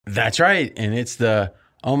That's right. And it's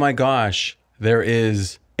oh my gosh, there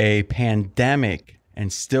is a pandemic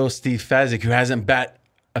and still Steve Fezzik, who hasn't bet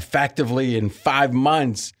effectively in 5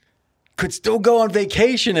 months, could still go on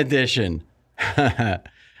vacation edition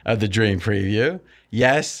of the Dream Preview.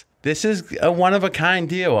 Yes, this is a one-of-a-kind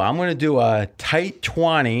deal. I'm going to do a tight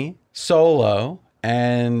 20 solo,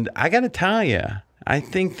 and I got to tell you, I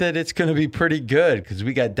think that it's going to be pretty good because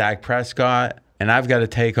we got Dak Prescott, and I've got a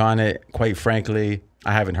take on it. Quite frankly,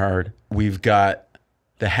 I haven't heard. We've got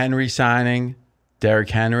the Henry signing, Derrick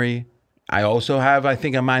Henry. I also have, I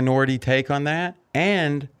think, a minority take on that.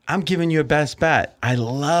 And I'm giving you a best bet.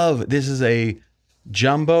 This is a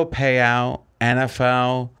jumbo payout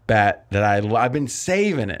NFL bet that I've been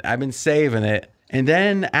saving it. And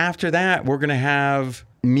then after that, we're going to have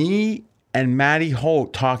me and Matty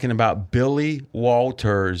Holt talking about Billy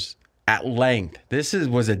Walters at length. This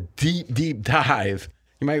was a deep, deep dive.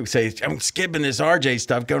 You might say, I'm skipping this RJ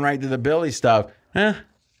stuff, going right to the Billy stuff.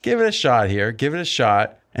 Give it a shot here. Give it a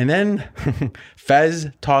shot. And then Fez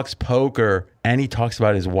talks poker, and he talks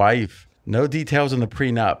about his wife. No details on the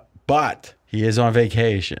prenup, but he is on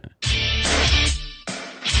vacation.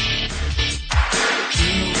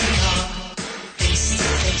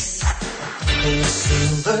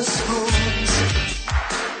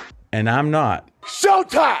 And I'm not.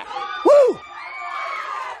 Showtime! Woo!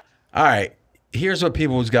 All right, here's what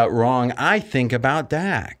people's got wrong, I think, about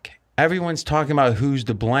Dak. Everyone's talking about who's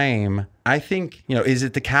to blame. I think, is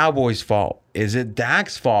it the Cowboys' fault? Is it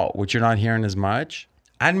Dak's fault, which you're not hearing as much?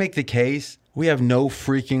 I'd make the case we have no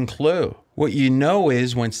freaking clue. What you know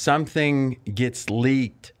is when something gets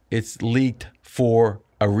leaked, it's leaked for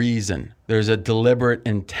a reason. There's a deliberate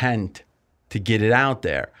intent to get it out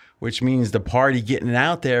there, which means the party getting it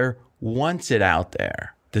out there wants it out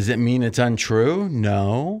there. Does it mean it's untrue?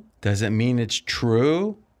 No. Does it mean it's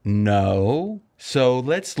true? No. So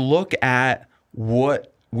let's look at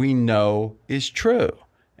what we know is true.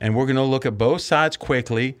 And we're going to look at both sides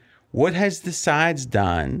quickly. What has the sides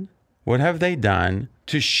done? What have they done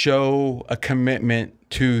to show a commitment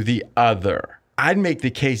to the other? I'd make the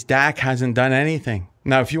case Dak hasn't done anything.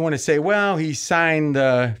 Now, if you want to say, well, he signed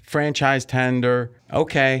the franchise tender.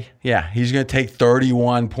 Okay, yeah, he's going to take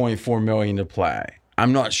 $31.4 million to play.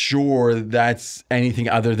 I'm not sure that's anything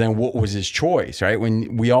other than what was his choice, right?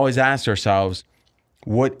 When we always ask ourselves,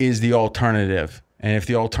 what is the alternative? And if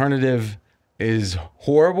the alternative is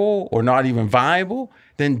horrible or not even viable,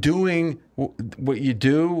 then doing what you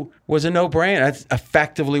do was a no-brainer. That's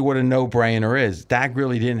effectively what a no-brainer is. Dak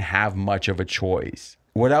really didn't have much of a choice.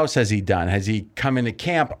 What else has he done? Has he come into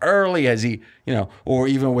camp early? Has he, or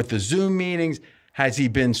even with the Zoom meetings, has he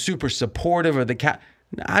been super supportive of the cap?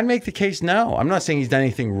 I'd make the case no. I'm not saying he's done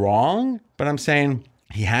anything wrong, but I'm saying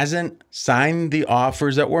he hasn't signed the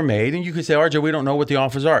offers that were made. And you could say, RJ, we don't know what the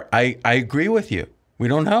offers are. I agree with you. We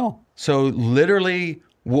don't know. So literally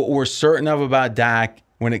what we're certain of about Dak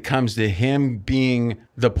when it comes to him being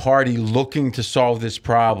the party looking to solve this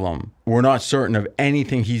problem, we're not certain of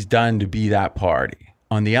anything he's done to be that party.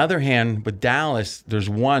 On the other hand, with Dallas, there's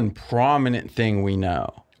one prominent thing we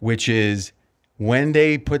know, which is when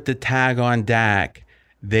they put the tag on Dak,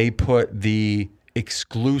 they put the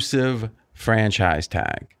exclusive franchise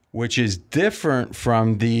tag, which is different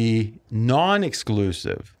from the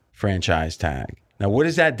non-exclusive franchise tag. Now, what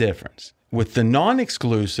is that difference? With the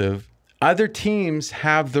non-exclusive, other teams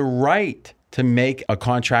have the right to make a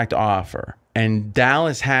contract offer, and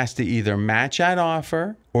Dallas has to either match that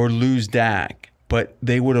offer or lose Dak. But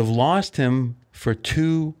they would have lost him for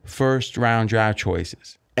 2 first-round draft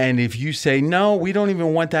choices. And if you say, no, we don't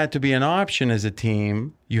even want that to be an option as a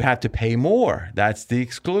team, you have to pay more. That's the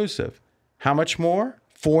exclusive. How much more?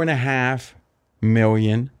 $4.5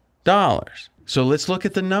 million. So let's look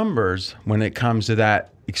at the numbers when it comes to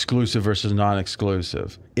that exclusive versus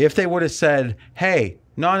non-exclusive. If they would have said, hey,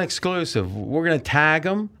 non-exclusive, we're going to tag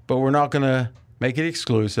them, but we're not going to make it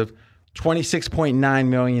exclusive, $26.9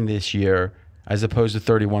 million this year, as opposed to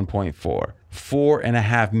 31.4,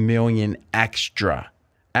 $4.5 million extra.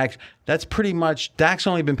 That's pretty much, Dak's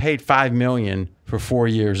only been paid $5 million for 4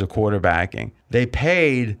 years of quarterbacking. They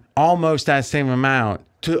paid almost that same amount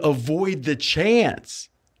to avoid the chance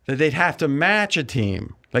that they'd have to match a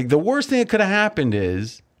team. Like the worst thing that could have happened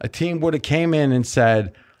is a team would have came in and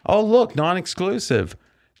said, oh, look, non-exclusive.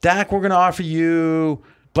 Dak, we're going to offer you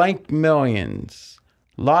blank millions,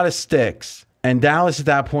 a lot of sticks. And Dallas at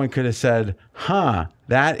that point could have said,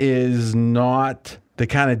 that is not the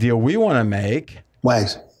kind of deal we want to make.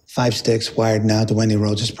 Wags, 5 sticks wired now to Wendy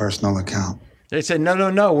Rhodes' personal account. They said,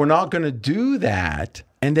 no, we're not going to do that.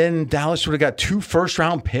 And then Dallas would have got 2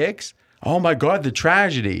 first-round picks. Oh, my God, the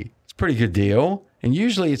tragedy. It's a pretty good deal. And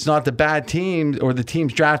usually it's not the bad teams or the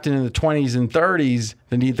teams drafted in the 20s and 30s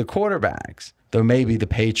that need the quarterbacks. Though maybe the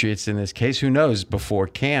Patriots in this case, who knows, before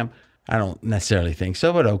camp. I don't necessarily think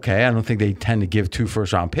so, but okay. I don't think they tend to give 2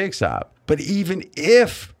 first-round picks up. But even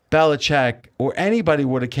if Belichick or anybody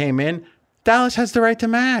would have came in, Dallas has the right to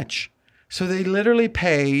match. So they literally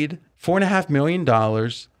paid $4.5 million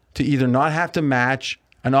to either not have to match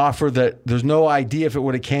an offer that there's no idea if it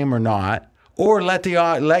would have came or not, or let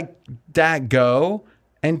Dak go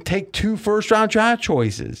and take 2 first-round draft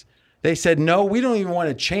choices. They said, no, we don't even want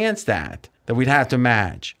to chance that we'd have to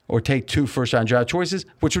match or take 2 first-round draft choices,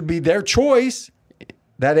 which would be their choice,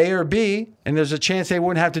 that A or B, and there's a chance they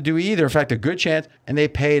wouldn't have to do either. In fact, a good chance, and they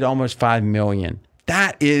paid almost $5 million.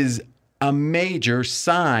 That is a major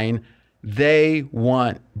sign they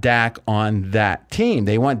want Dak on that team.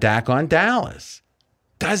 They want Dak on Dallas.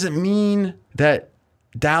 Doesn't mean that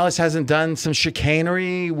Dallas hasn't done some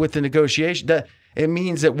chicanery with the negotiation. It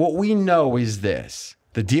means that what we know is this.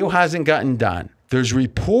 The deal hasn't gotten done. There's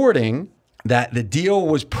reporting that the deal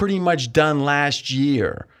was pretty much done last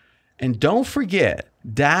year. And don't forget,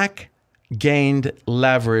 Dak gained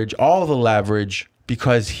leverage, all the leverage,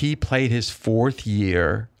 because he played his 4th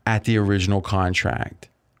year at the original contract.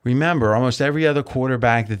 Remember, almost every other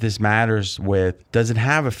quarterback that this matters with doesn't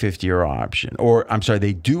have a 5th-year option. Or, I'm sorry,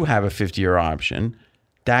 they do have a 5th-year option.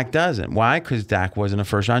 Dak doesn't. Why? Because Dak wasn't a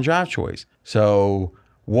first-round draft choice. So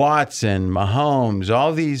Watson, Mahomes,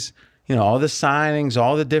 all these, all the signings,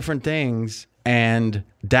 all the different things. And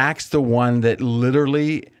Dak's the one that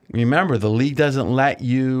literally, remember, the league doesn't let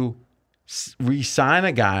you re-sign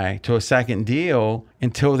a guy to a second deal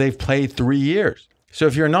until they've played 3 years. So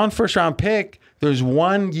if you're a non-first-round pick, there's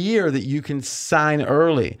 1 year that you can sign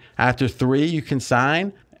early. After 3, you can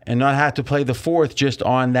sign and not have to play the 4th just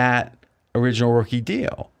on that original rookie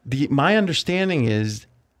deal. My understanding is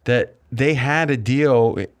that they had a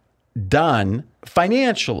deal done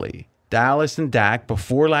financially, Dallas and Dak,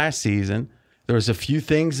 before last season. There was a few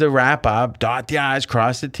things to wrap up, dot the I's,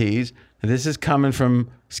 cross the T's. This is coming from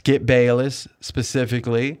Skip Bayless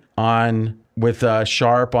specifically with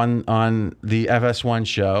Sharp on the FS1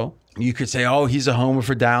 show. You could say, oh, he's a homer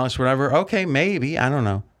for Dallas, whatever. Okay, maybe. I don't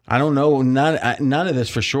know. I don't know none of this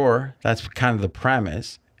for sure. That's kind of the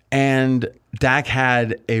premise. And Dak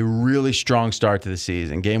had a really strong start to the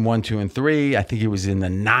season. Game 1, 2, and 3. I think he was in the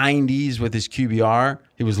 90s with his QBR.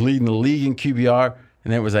 He was leading the league in QBR.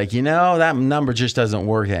 And it was like, that number just doesn't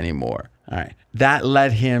work anymore. All right. That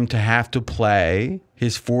led him to have to play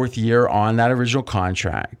his 4th year on that original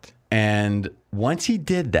contract. And once he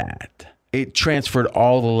did that, it transferred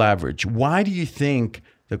all the leverage. Why do you think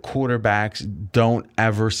the quarterbacks don't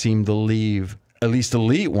ever seem to leave, at least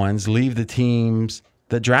elite ones, leave the teams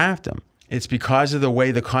that draft them? It's because of the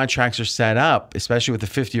way the contracts are set up, especially with the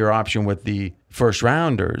 5th-year option with the first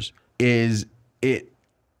rounders,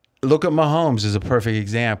 look at Mahomes as a perfect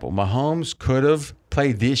example. Mahomes could have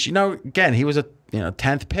played this, again, he was a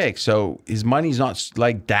 10th pick, so his money's not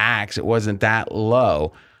like Dak's. It wasn't that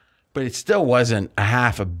low, but it still wasn't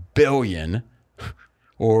 $500 million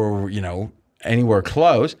or, anywhere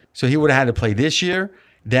close. So he would have had to play this year,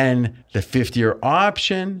 then the 5th-year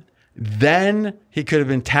option. Then he could have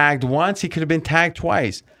been tagged once. He could have been tagged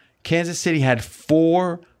twice. Kansas City had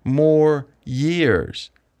 4 more years.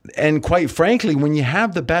 And quite frankly, when you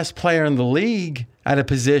have the best player in the league at a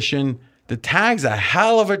position, the tag's a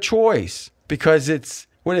hell of a choice because it's,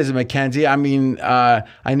 what is it, Mackenzie? I mean,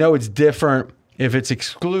 I know it's different if it's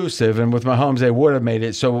exclusive, and with Mahomes, they would have made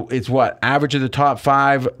it. So it's what? Average of the top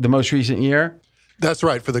 5 the most recent year? That's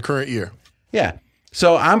right, for the current year. Yeah.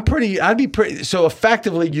 So so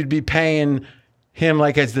effectively you'd be paying him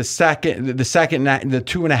like as the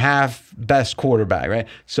 2.5 best quarterback, right?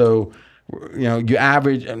 So, you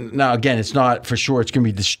average, now again, it's not for sure, it's going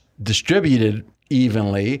to be distributed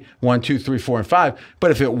evenly, 1, 2, 3, 4, and 5.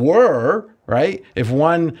 But if it were, right, if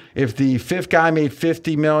the 5th guy made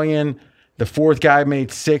 50 million, the 4th guy made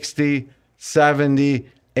 60, 70,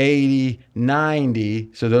 80, 90.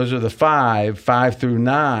 So those are the 5 through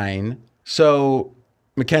 9. So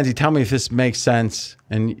Mackenzie, tell me if this makes sense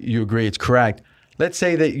and you agree it's correct. Let's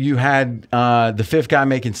say that you had the 5th guy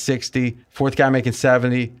making 60, 4th guy making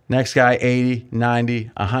 70, next guy 80,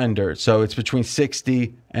 90, 100. So it's between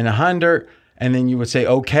 60 and 100. And then you would say,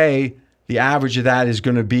 okay, the average of that is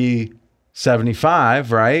going to be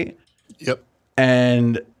 75, right? Yep.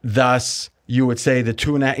 And thus you would say the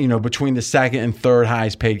 2.5, between the 2nd and 3rd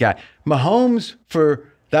highest paid guy. Mahomes, for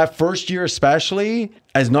that first year especially,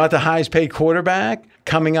 as not the highest paid quarterback,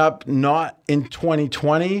 coming up not in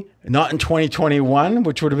 2020, not in 2021,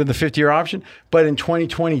 which would have been the 5th-year option, but in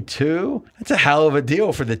 2022, that's a hell of a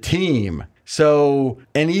deal for the team. So,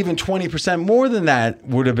 and even 20% more than that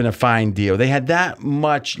would have been a fine deal. They had that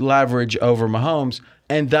much leverage over Mahomes,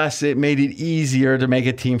 and thus it made it easier to make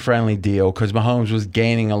a team-friendly deal because Mahomes was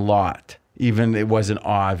gaining a lot, even it wasn't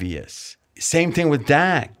obvious. Same thing with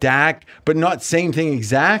Dak. But not same thing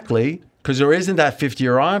exactly, because there isn't that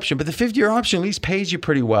 50-year option, but the 50-year option at least pays you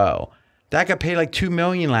pretty well. Dak got paid like $2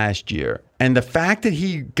 million last year. And the fact that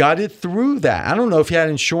he got it through that, I don't know if he had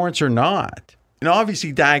insurance or not. And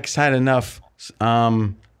obviously Dak's had enough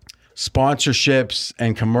sponsorships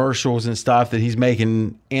and commercials and stuff that he's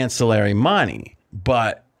making ancillary money.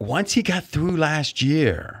 But once he got through last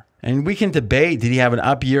year, and we can debate, did he have an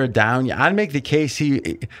up year or down year? I'd make the case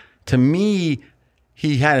to me,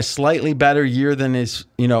 he had a slightly better year than his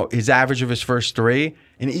average of his first three.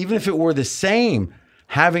 And even if it were the same,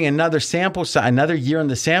 having another sample size, another year in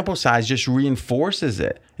the sample size just reinforces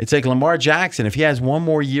it. It's like Lamar Jackson. If he has one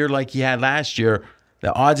more year like he had last year,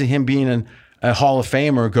 the odds of him being a Hall of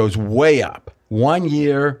Famer goes way up. 1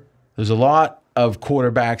 year, there's a lot of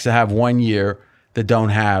quarterbacks that have 1 year that don't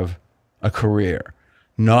have a career.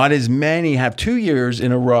 Not as many have 2 years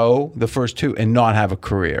in a row, the first two, and not have a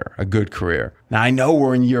career, a good career. Now, I know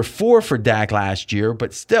we're in year 4 for Dak last year,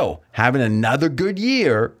 but still, having another good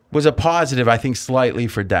year was a positive, I think, slightly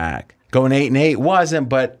for Dak. Going 8-8 wasn't,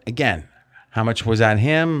 but again, how much was that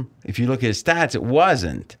him? If you look at his stats, it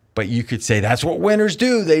wasn't. But you could say that's what winners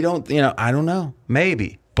do. They don't, I don't know,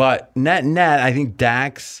 maybe. But net, I think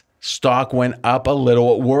Dak's stock went up a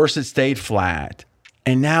little. At worst, it stayed flat.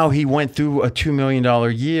 And now he went through a $2 million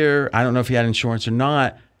year. I don't know if he had insurance or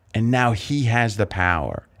not. And now he has the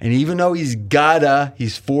power. And even though he's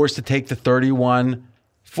forced to take the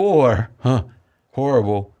 31-4.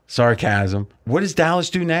 Horrible sarcasm. What does Dallas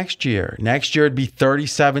do next year? Next year it'd be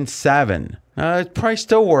 37-7. It's probably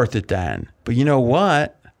still worth it then. But you know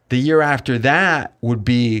what? The year after that would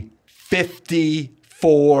be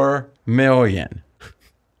 $54 million.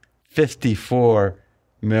 $54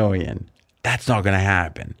 million. That's not going to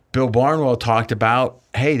happen. Bill Barnwell talked about,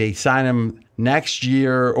 hey, they sign him next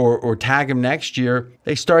year or tag him next year.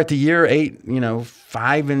 They start the year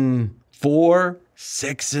 5-4,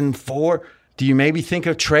 6-4. Do you maybe think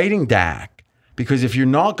of trading Dak? Because if you're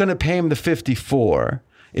not going to pay him the 54,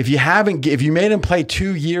 if you made him play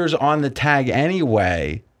 2 years on the tag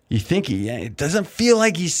anyway, you think it doesn't feel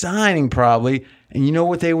like he's signing probably. And you know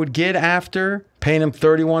what they would get after paying him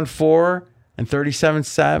 31-4 and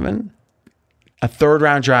 37-7? A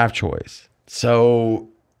third-round draft choice. So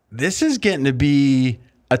this is getting to be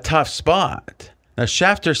a tough spot. Now,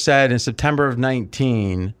 Schefter said in September of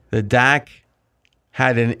 19 that Dak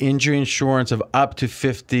had an injury insurance of up to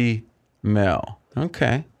 $50 million.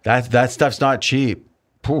 Okay. That stuff's not cheap.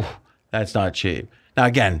 Whew, that's not cheap. Now,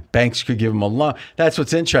 again, banks could give him a loan. That's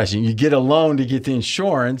what's interesting. You get a loan to get the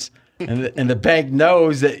insurance, and the bank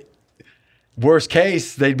knows that worst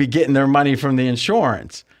case, they'd be getting their money from the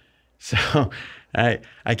insurance. So I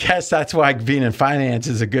guess that's why being in finance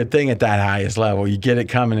is a good thing at that highest level. You get it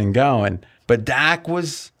coming and going. But Dak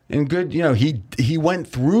was in good, he went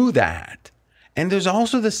through that. And there's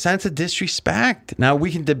also the sense of disrespect. Now, we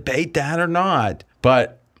can debate that or not,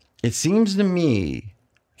 but it seems to me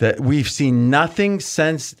that we've seen nothing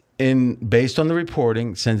based on the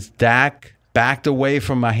reporting, since Dak backed away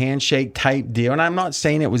from a handshake type deal. And I'm not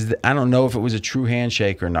saying I don't know if it was a true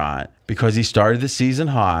handshake or not, because he started the season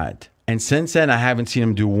hot. And since then, I haven't seen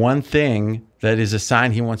him do one thing that is a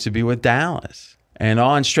sign he wants to be with Dallas. And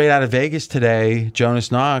on Straight Out of Vegas today,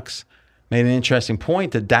 Jonas Knox made an interesting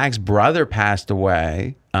point that Dak's brother passed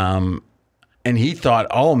away. And he thought,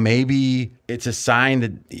 maybe it's a sign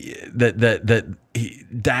that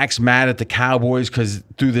Dak's mad at the Cowboys because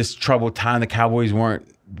through this troubled time, the Cowboys weren't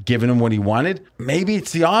giving him what he wanted. Maybe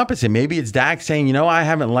it's the opposite. Maybe it's Dak saying, I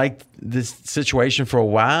haven't liked this situation for a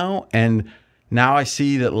while, and now I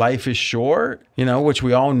see that life is short, which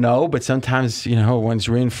we all know, but sometimes, when it's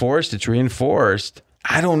reinforced, it's reinforced.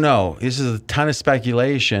 I don't know. This is a ton of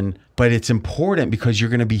speculation, but it's important because you're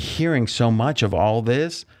going to be hearing so much of all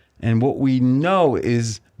this. And what we know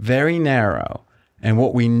is very narrow. And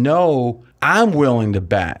what we know, I'm willing to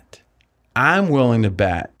bet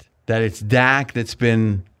that it's Dak that's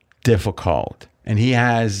been difficult. And he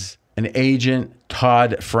has an agent,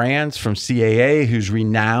 Todd France from CAA, who's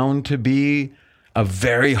renowned to be a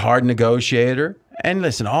very hard negotiator. And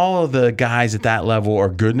listen, all of the guys at that level are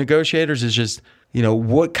good negotiators. It's just,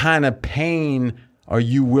 what kind of pain are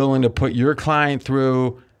you willing to put your client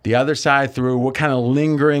through, the other side through? What kind of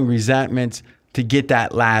lingering resentments to get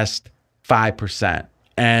that last 5%?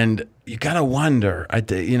 And you got to wonder,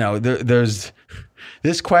 there's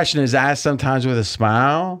this question is asked sometimes with a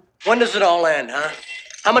smile. When does it all end, huh?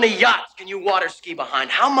 How many yachts can you water ski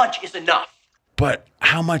behind? How much is enough? But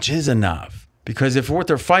how much is enough? Because if what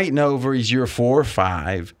they're fighting over is year 4 or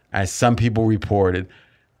 5, as some people reported,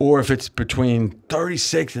 or if it's between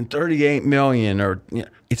 36 and 38 million, or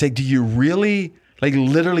it's like, do you really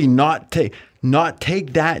literally not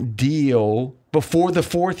take that deal before the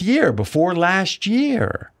 4th year, before last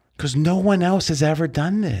year? Because no one else has ever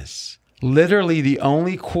done this. Literally, the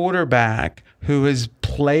only quarterback who has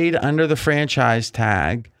played under the franchise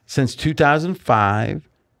tag since 2005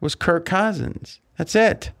 was Kirk Cousins. That's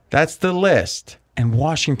it. That's the list. And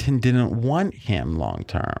Washington didn't want him long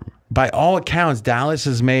term. By all accounts, Dallas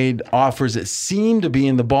has made offers that seem to be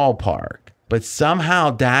in the ballpark. But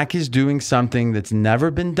somehow Dak is doing something that's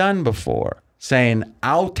never been done before, saying,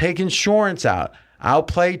 I'll take insurance out. I'll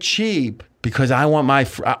play cheap because I want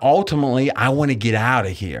ultimately, I want to get out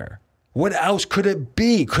of here. What else could it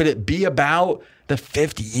be? Could it be about the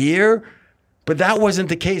 5th year? But that wasn't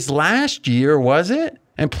the case last year, was it?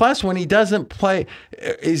 And plus, when he doesn't play,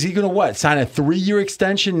 is he going to sign a 3-year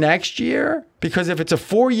extension next year? Because if it's a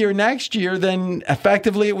 4-year next year, then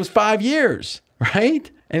effectively it was 5 years,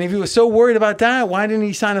 right? And if he was so worried about that, why didn't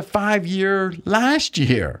he sign a 5-year last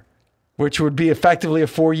year, which would be effectively a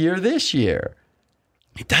 4-year this year?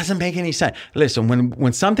 It doesn't make any sense. Listen,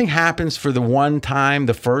 when something happens for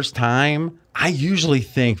the first time, I usually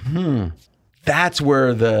think, that's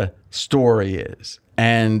where the story is.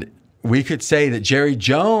 And we could say that Jerry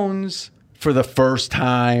Jones, for the first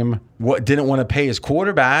time, didn't want to pay his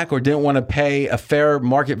quarterback or didn't want to pay a fair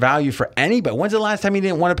market value for anybody. When's the last time he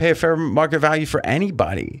didn't want to pay a fair market value for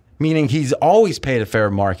anybody? Meaning he's always paid a fair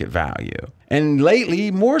market value. And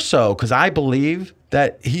lately, more so, because I believe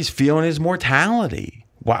that he's feeling his mortality.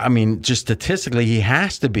 Well, I mean, just statistically, he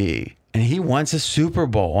has to be. And he wants a Super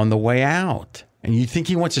Bowl on the way out. And you think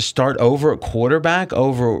he wants to start over at quarterback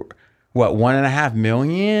over, $1.5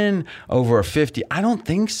 million, over a 50? I don't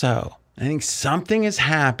think so. I think something has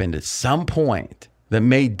happened at some point that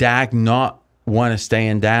made Dak not want to stay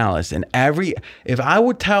in Dallas. And if I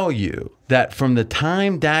would tell you that from the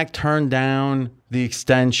time Dak turned down the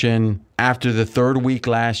extension after the 3rd week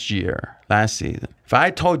last season, if I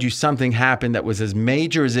told you something happened that was as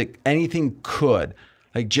major as anything could,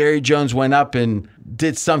 like Jerry Jones went up and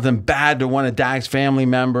did something bad to one of Dak's family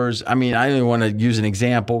members. I mean, I don't want to use an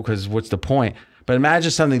example because what's the point? But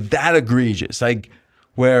imagine something that egregious, like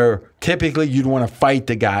where typically you'd want to fight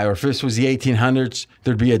the guy, or if this was the 1800s,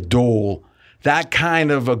 there'd be a duel. That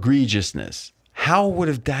kind of egregiousness. How would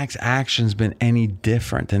have Dak's actions been any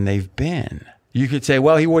different than they've been? You could say,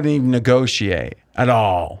 well, he wouldn't even negotiate at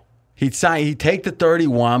all. He'd take the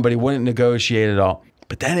 31, but he wouldn't negotiate at all.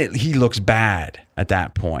 But then he looks bad at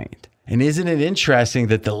that point. And isn't it interesting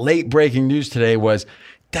that the late breaking news today was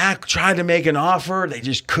Dak tried to make an offer. They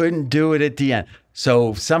just couldn't do it at the end.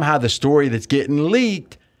 So somehow the story that's getting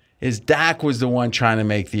leaked is Dak was the one trying to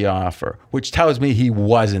make the offer, which tells me he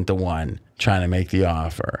wasn't the one trying to make the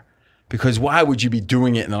offer. Because why would you be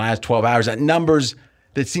doing it in the last 12 hours at numbers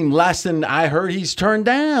that seem less than I heard he's turned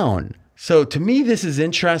down? So to me, this is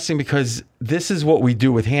interesting because this is what we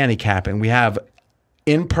do with handicapping. We have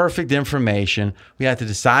imperfect information. We have to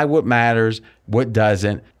decide what matters, what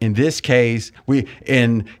doesn't. In this case,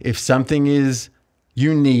 if something is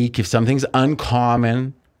unique, if something's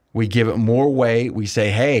uncommon, we give it more weight. We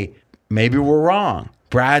say, hey, maybe we're wrong.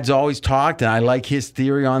 Brad's always talked, and I like his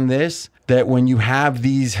theory on this, that when you have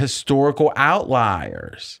these historical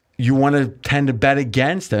outliers, you want to tend to bet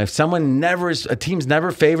against them. If a team's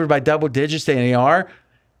never favored by double digits, they are,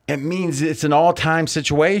 it means it's an all-time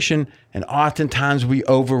situation, and oftentimes we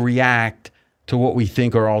overreact to what we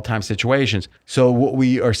think are all-time situations. So what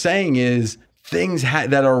we are saying is things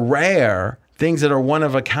that are rare, things that are one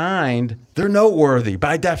of a kind, they're noteworthy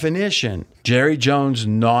by definition. Jerry Jones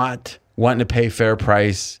not wanting to pay fair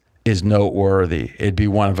price is noteworthy. It'd be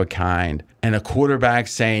one of a kind. And a quarterback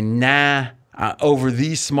saying, nah, over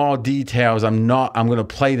these small details, I'm going to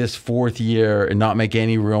play this 4th year and not make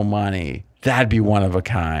any real money. That'd be one of a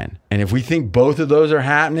kind. And if we think both of those are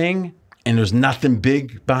happening and there's nothing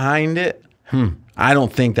big behind it, I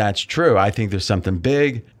don't think that's true. I think there's something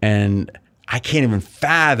big, and I can't even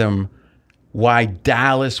fathom why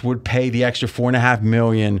Dallas would pay the extra $4.5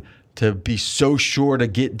 million to be so sure to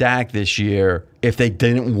get Dak this year if they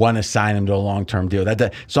didn't want to sign him to a long-term deal.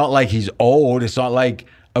 It's not like he's old. It's not like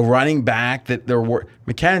a running back that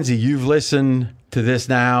Mackenzie, you've listened to this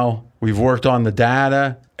now. We've worked on the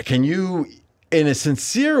data. Can you, in a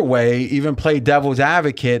sincere way, even play devil's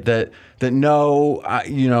advocate that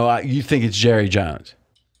you think it's Jerry Jones?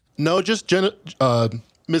 No, just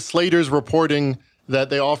Miss Slater's reporting that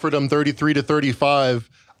they offered him 33 to 35.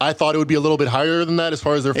 I thought it would be a little bit higher than that as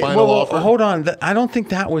far as their final offer. Hold on. I don't think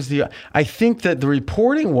that was I think that the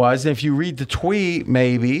reporting was, and if you read the tweet,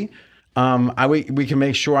 maybe, we can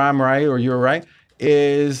make sure I'm right or you're right,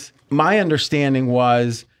 is my understanding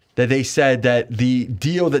was that they said that the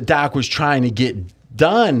deal that Dak was trying to get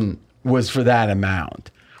done was for that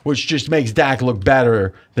amount, which just makes Dak look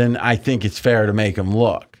better than I think it's fair to make him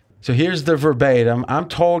look. So here's the verbatim. I'm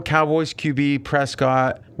told Cowboys QB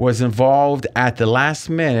Prescott was involved at the last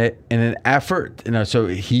minute in an effort, so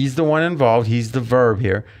he's the one involved, he's the verb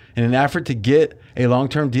here, in an effort to get a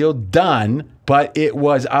long-term deal done, but it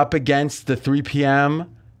was up against the 3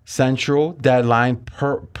 p.m. Central deadline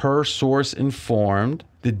per source informed.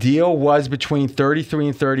 The deal was between 33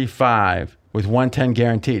 and 35 with 110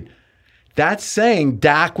 guaranteed. That's saying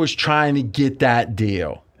Dak was trying to get that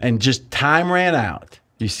deal and just time ran out.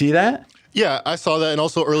 You see that? Yeah, I saw that. And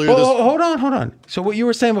also earlier Hold on. So what you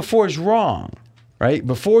were saying before is wrong, right?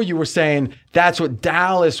 Before you were saying that's what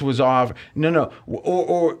Dallas was offering. No.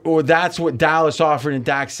 Or that's what Dallas offered and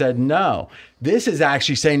Dak said no. This is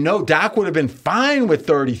actually saying no, Dak would have been fine with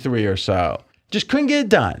 33 or so. Just couldn't get it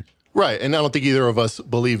done. Right. And I don't think either of us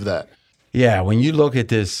believe that. Yeah, when you look at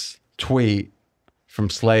this tweet from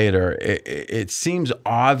Slater, it seems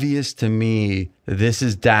obvious to me that this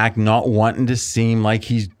is Dak not wanting to seem like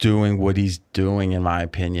he's doing what he's doing, in my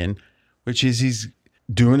opinion, which is he's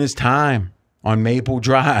doing his time on Maple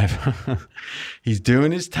Drive. He's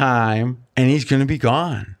doing his time, and he's going to be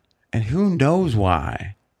gone. And who knows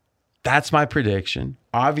why? That's my prediction.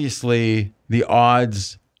 Obviously, the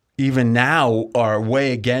odds even now are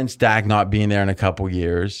way against Dak not being there in a couple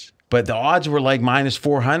years. But the odds were like minus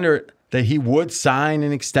 400 that he would sign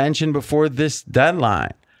an extension before this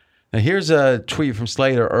deadline. Now, here's a tweet from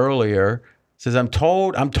Slater earlier. It says, I'm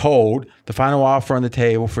told the final offer on the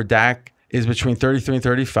table for Dak is between 33 and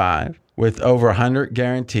 35 with over 100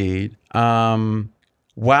 guaranteed.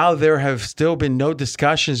 While there have still been no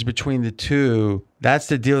discussions between the two, that's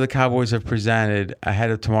the deal the Cowboys have presented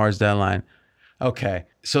ahead of tomorrow's deadline. Okay,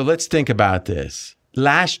 so let's think about this.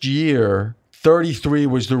 Last year, 33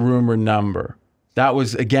 was the rumored number. That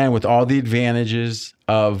was, again, with all the advantages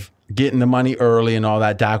of getting the money early and all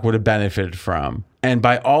that Dak would have benefited from. And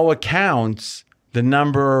by all accounts, the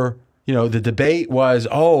number, the debate was,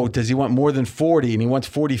 does he want more than 40? And he wants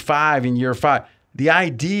 45 in year 5. The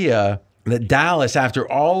idea that Dallas, after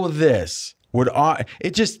all of this,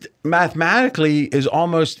 it just mathematically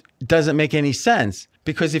doesn't make any sense.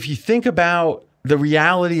 Because if you think about the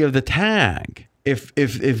reality of the tag, if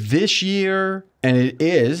this year, and it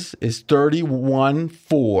is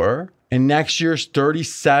 31-4, and next year's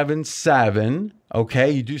 37-7,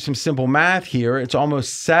 okay, you do some simple math here, it's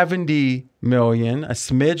almost 70 million, a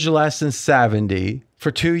smidge less than 70 for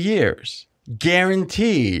 2 years.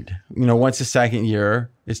 Guaranteed, once the second year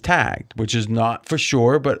is tagged, which is not for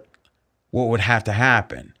sure, but what would have to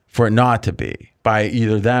happen for it not to be by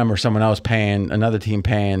either them or someone else another team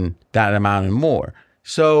paying that amount and more.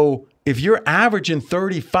 So if you're averaging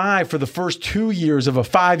 35 for the first 2 years of a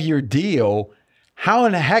 5-year deal, how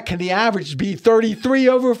in the heck can the average be 33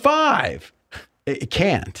 over 5? It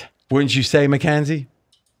can't. Wouldn't you say, Mackenzie?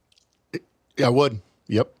 Yeah, I would.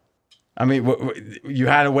 Yep. I mean, you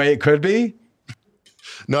had a way it could be?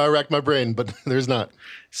 No, I racked my brain, but there's not.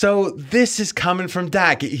 So this is coming from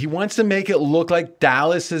Dak. He wants to make it look like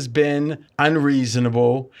Dallas has been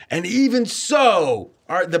unreasonable. And even so,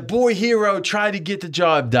 the boy hero tried to get the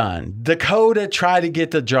job done. Dakota tried to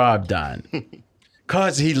get the job done.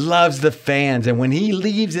 Because he loves the fans. And when he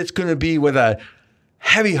leaves, it's going to be with a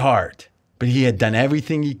heavy heart. But he had done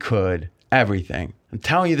everything he could. Everything. I'm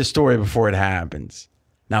telling you the story before it happens.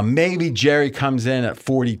 Now, maybe Jerry comes in at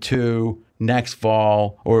 42 next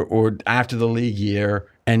fall or after the league year.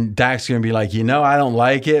 And Dak's going to be like, I don't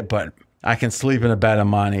like it, but I can sleep in a bed of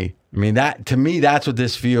money. I mean, to me, that's what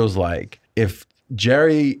this feels like. If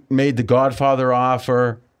Jerry made the Godfather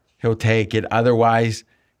offer, he'll take it. Otherwise,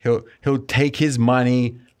 he'll take his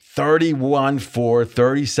money, 31-4,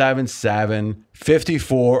 37-7,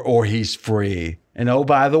 54, or he's free. And oh,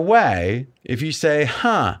 by the way, if you say,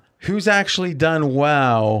 who's actually done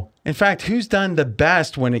well? In fact, who's done the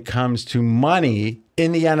best when it comes to money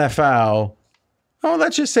in the NFL? Oh,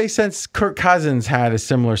 let's just say since Kirk Cousins had a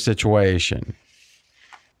similar situation.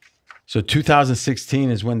 So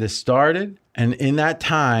 2016 is when this started. And in that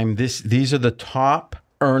time, these are the top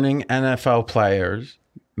earning NFL players.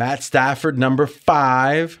 Matt Stafford, number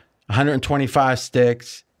 5, 125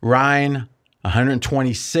 sticks. Ryan,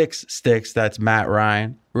 126 sticks. That's Matt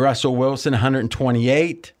Ryan. Russell Wilson,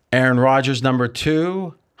 128. Aaron Rodgers, number 2,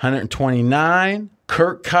 129.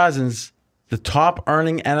 Kirk Cousins, the top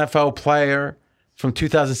earning NFL player, from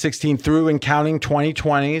 2016 through and counting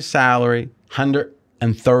 2020's salary,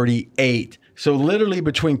 138. So literally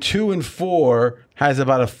between 2 and 4 has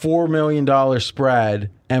about a $4 million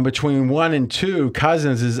spread. And between 1 and 2,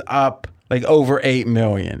 Cousins is up like over $8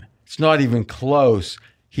 million. It's not even close.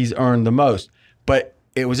 He's earned the most. But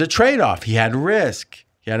it was a trade-off. He had risk.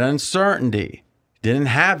 He had uncertainty. Didn't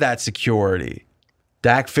have that security.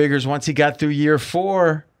 Dak figures once he got through year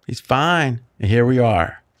 4, he's fine. And here we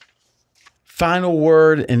are. Final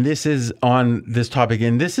word, and this is on this topic,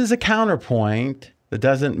 and this is a counterpoint that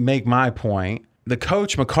doesn't make my point. The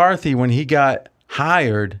coach McCarthy, when he got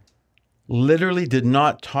hired, literally did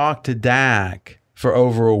not talk to Dak for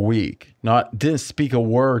over a week. Didn't speak a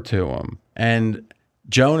word to him. And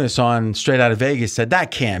Jonas on Straight Outta Vegas said,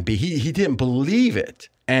 that can't be. He didn't believe it.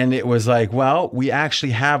 And it was like, well, we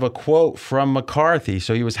actually have a quote from McCarthy.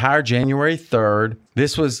 So he was hired January 3rd.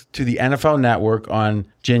 This was to the NFL Network on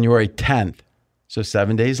January 10th. So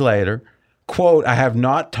 7 days later. Quote, I have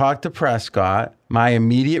not talked to Prescott. My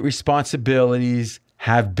immediate responsibilities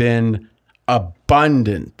have been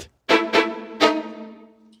abundant.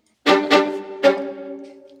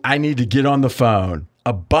 I need to get on the phone.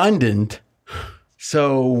 Abundant?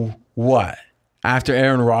 So what? After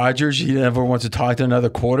Aaron Rodgers, he never wants to talk to another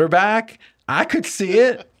quarterback? I could see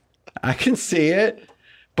it. I can see it.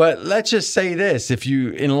 But let's just say this. If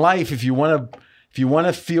you want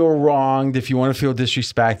to feel wronged, if you want to feel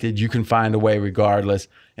disrespected, you can find a way regardless.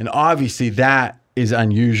 And obviously that is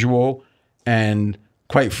unusual and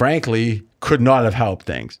quite frankly could not have helped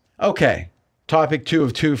things. Okay, topic 2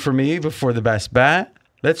 of 2 for me before the best bet.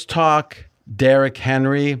 Let's talk Derrick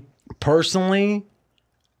Henry. Personally,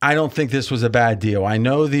 I don't think this was a bad deal. I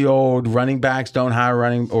know the old running backs don't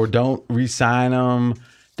don't re-sign them,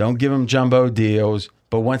 don't give them jumbo deals.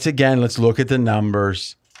 But once again, let's look at the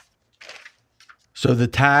numbers. So the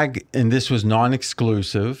tag, and this was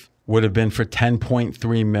non-exclusive, would have been for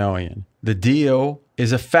 $10.3 million. The deal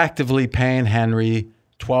is effectively paying Henry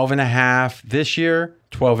 $12.5 this year,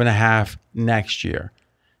 $12.5 next year.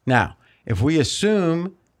 Now, if we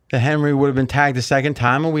assume that Henry would have been tagged a second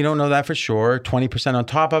time, and we don't know that for sure, 20% on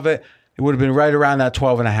top of it, it would have been right around that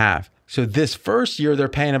 $12.5. So this first year, they're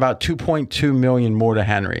paying about $2.2 million more to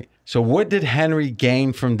Henry. So what did Henry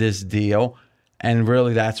gain from this deal? And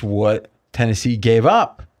really, that's what Tennessee gave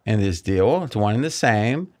up in this deal. It's one and the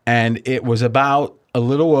same. And it was about a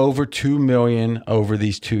little over $2 million over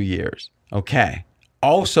these 2 years. Okay.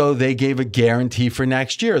 Also, they gave a guarantee for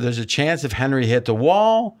next year. There's a chance if Henry hit the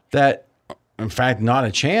wall that, in fact, not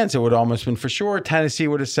a chance, it would almost been for sure, Tennessee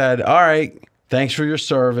would have said, all right, thanks for your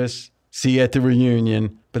service. See you at the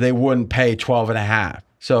reunion. But they wouldn't pay $12.5.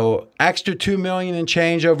 So extra $2 million and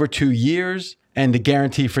change over 2 years. And the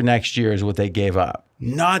guarantee for next year is what they gave up.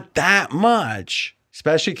 Not that much,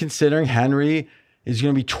 especially considering Henry is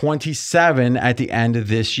going to be 27 at the end of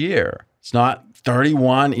this year. It's not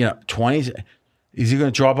 31, 20. Is he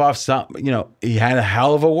going to drop off some? He had a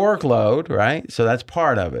hell of a workload, right? So that's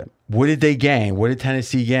part of it. What did they gain? What did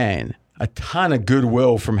Tennessee gain? A ton of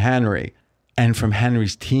goodwill from Henry and from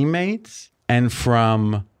Henry's teammates and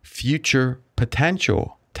from future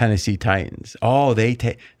potential Tennessee Titans. Oh, they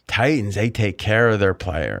take care of their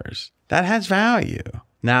players. That has value.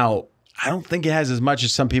 Now, I don't think it has as much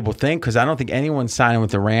as some people think because I don't think anyone's signing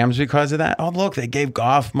with the Rams because of that. Oh, look, they gave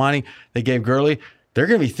Goff money. They gave Gurley. They're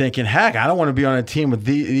going to be thinking, heck, I don't want to be on a team with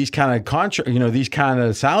these kind of these kind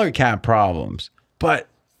of salary cap problems. But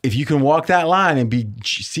if you can walk that line and be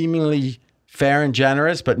seemingly fair and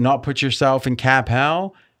generous, but not put yourself in cap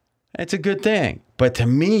hell, it's a good thing. But to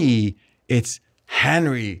me, it's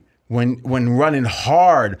Henry when running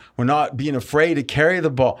hard, when not being afraid to carry the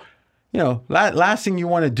ball. Last thing you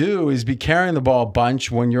want to do is be carrying the ball a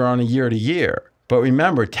bunch when you're on a year-to-year. But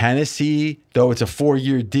remember, Tennessee, though it's a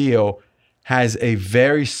 4-year deal, has a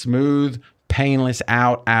very smooth, painless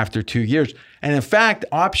out after 2 years. And in fact,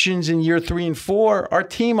 options in year 3 and 4 are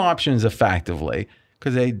team options effectively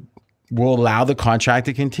because they will allow the contract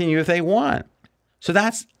to continue if they want. So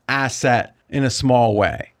that's asset in a small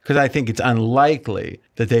way because I think it's unlikely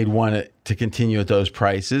that they'd want it to continue at those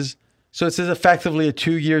prices. So it's effectively a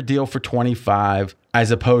 2-year deal for 25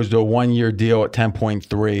 as opposed to a 1-year deal at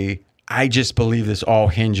 10.3. I just believe this all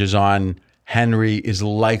hinges on Henry is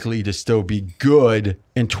likely to still be good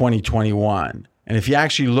in 2021. And if you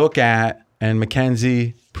actually look at, and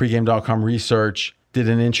McKenzie, pregame.com research, did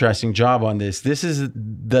an interesting job on this. This is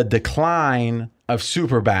the decline of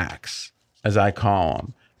superbacks, as I call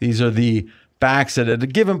them. These are the backs that at a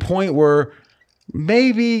given point were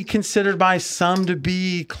maybe considered by some to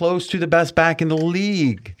be close to the best back in the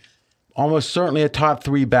league. Almost certainly a top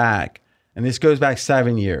 3 back. And this goes back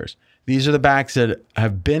 7 years. These are the backs that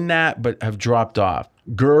have been that but have dropped off.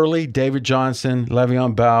 Gurley, David Johnson,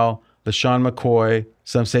 Le'Veon Bell, LaShawn McCoy,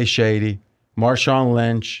 some say Shady, Marshawn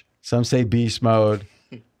Lynch, some say Beast Mode,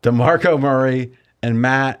 DeMarco Murray, and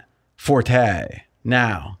Matt Forte.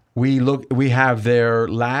 Now, we have their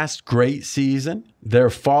last great season, their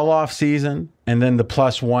fall-off season, and then the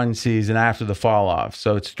 +1 season after the fall-off.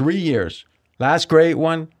 So it's 3 years. Last great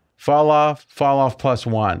one, fall-off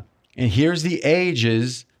 +1. And here's the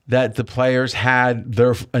ages that the players had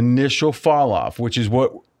their initial fall-off, which is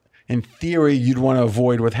what, in theory, you'd want to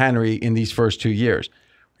avoid with Henry in these first 2 years.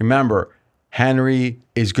 Remember, Henry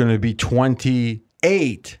is going to be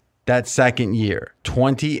 28 that second year.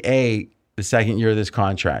 28 the second year of this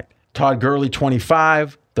contract. Todd Gurley,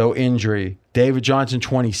 25, though injury. David Johnson,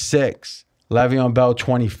 26. Le'Veon Bell,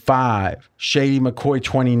 25. Shady McCoy,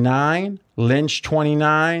 29. Lynch,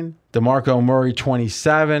 29. DeMarco Murray,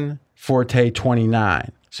 27. Forte,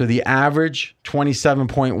 29. So the average,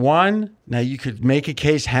 27.1. Now you could make a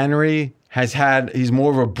case Henry he's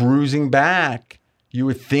more of a bruising back. You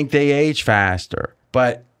would think they age faster.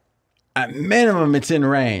 But at minimum, it's in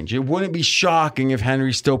range. It wouldn't be shocking if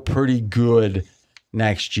Henry's still pretty good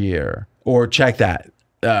next year. Or check that.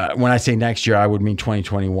 When I say next year, I would mean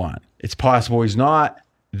 2021. It's possible he's not.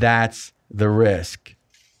 That's the risk.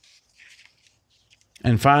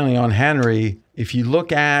 And finally, on Henry, if you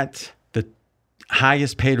look at the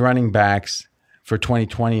highest paid running backs for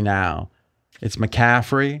 2020 now, it's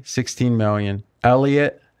McCaffrey, $16 million.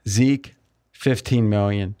 Elliott, Zeke, $15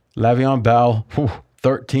 million. Le'Veon Bell,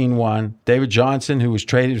 13.1. David Johnson, who was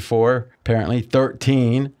traded for, apparently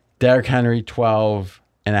 13. Derrick Henry,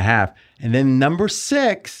 12.5. And then number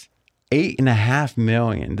 6, $8.5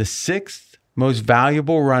 million. The 6th most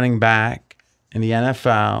valuable running back in the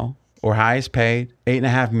NFL, or highest paid,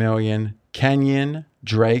 $8.5 million. Kenyon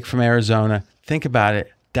Drake from Arizona. Think about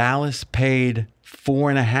it. Dallas paid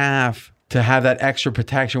 $4.5 to have that extra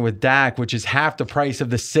protection with Dak, which is half the price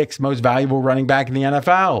of the 6th most valuable running back in the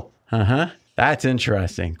NFL. That's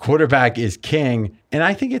interesting. Quarterback is king. And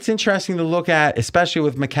I think it's interesting to look at, especially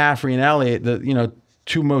with McCaffrey and Elliott, the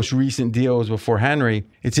two most recent deals before Henry.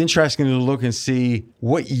 It's interesting to look and see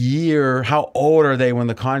what year, how old are they when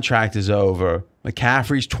the contract is over.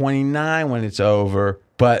 McCaffrey's 29 when it's over,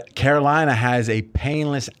 but Carolina has a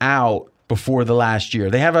painless out before the last year.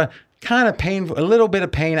 They have a kind of a little bit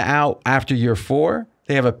of pain out after year 4.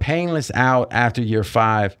 They have a painless out after year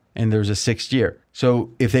 5, and there's a 6th year. So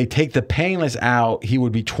if they take the painless out, he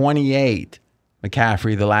would be 28,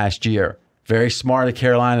 McCaffrey, the last year. Very smart of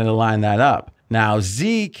Carolina to line that up. Now,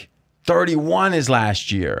 Zeke, 31 is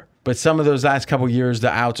last year, but some of those last couple of years, the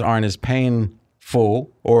outs aren't as painful,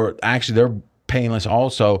 or actually they're painless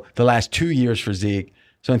also the last 2 years for Zeke.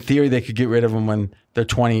 So in theory, they could get rid of him when they're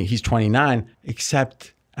 20. He's 29,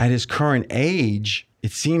 except at his current age,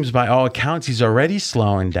 it seems by all accounts, he's already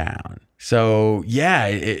slowing down. So yeah,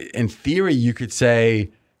 in theory, you could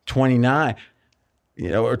say 29,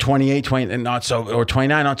 or 28, 20, and not so, or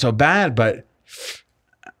 29, not so bad. But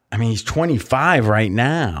I mean, he's 25 right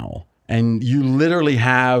now, and you literally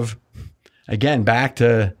have, again, back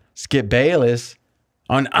to Skip Bayless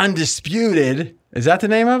on Undisputed. Is that the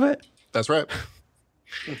name of it? That's right.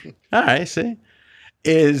 All right, see,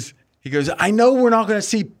 he goes, I know we're not going to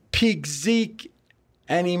see peak Zeke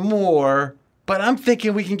anymore, but I'm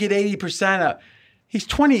thinking we can get 80% up. He's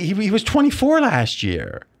 20. He was 24 last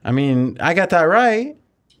year. I mean, I got that right.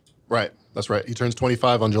 Right. That's right. He turns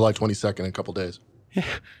 25 on July 22nd in a couple days. Yeah.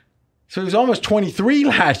 So he was almost 23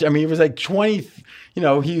 last year. I mean, he was like 20,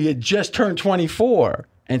 he had just turned 24.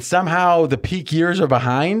 And somehow the peak years are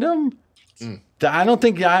behind him. I don't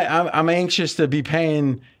think I'm anxious to be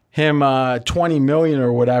paying him $20 million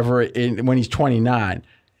or whatever when he's 29.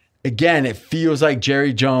 Again, it feels like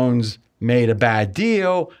Jerry Jones made a bad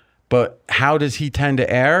deal, but how does he tend to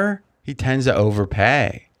err? He tends to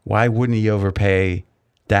overpay. Why wouldn't he overpay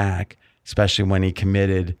Dak, especially when he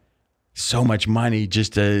committed so much money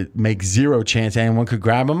just to make zero chance anyone could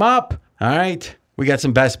grab him up? All right, we got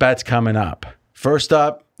some best bets coming up. First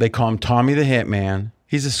up, they call him Tommy the Hitman.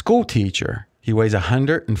 He's a school teacher. He weighs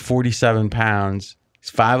 147 pounds.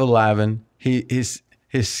 He's 5'11". His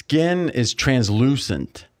skin is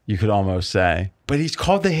translucent, you could almost say. But he's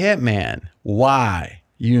called the Hitman. Why?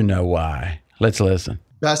 You know why. Let's listen.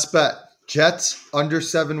 Best bet. Jets under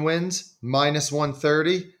 7 wins,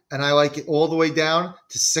 -130. And I like it all the way down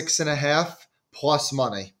to 6.5 plus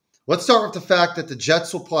money. Let's start with the fact that the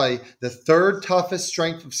Jets will play the 3rd toughest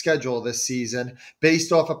strength of schedule this season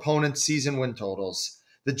based off opponents' season win totals.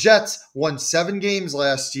 The Jets won 7 games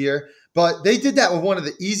last year, But they did that with one of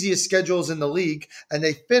the easiest schedules in the league, and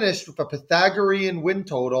they finished with a Pythagorean win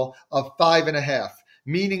total of 5.5,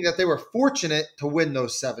 meaning that they were fortunate to win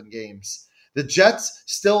those 7 games. The Jets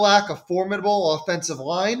still lack a formidable offensive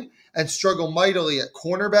line and struggle mightily at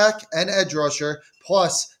cornerback and edge rusher,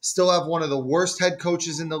 plus still have one of the worst head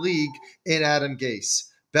coaches in the league in Adam Gase.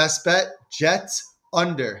 Best bet, Jets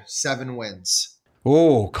under 7 wins.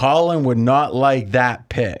 Oh, Colin would not like that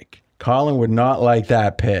pick. Colin would not like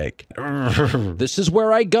that pick. This is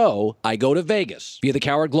where I go. I go to Vegas via the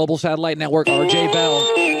Coward Global Satellite Network, RJ Bell,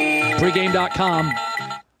 pregame.com.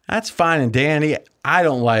 That's fine and dandy. I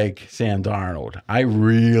don't like Sam Darnold. I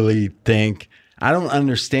really think, I don't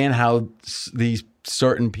understand how these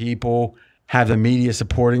certain people have the media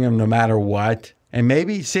supporting him no matter what. And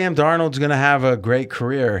maybe Sam Darnold's going to have a great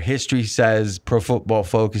career. History says Pro Football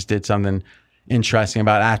Focus did something interesting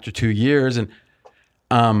about after 2 years. And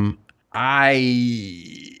I'm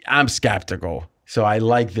skeptical. So I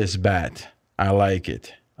like this bet. I like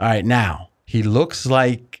it. All right, now, he looks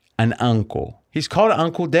like an uncle. He's called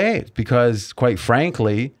Uncle Dave because, quite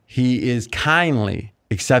frankly, he is kindly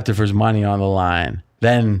accepted for his money on the line.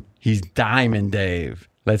 Then he's Diamond Dave.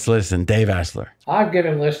 Let's listen. Dave Essler. I've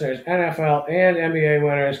given listeners NFL and NBA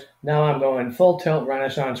winners. Now I'm going full tilt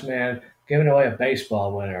Renaissance man, giving away a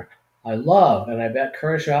baseball winner. I love, and I bet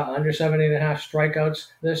Kershaw under 70.5 strikeouts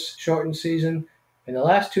this shortened season. In the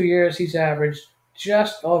last 2 years, he's averaged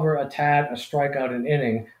just over a tad a strikeout an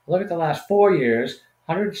inning. Look at the last 4 years,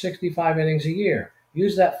 165 innings a year.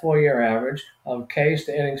 Use that 4-year average of Ks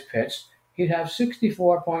to innings pitched. He'd have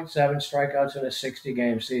 64.7 strikeouts in a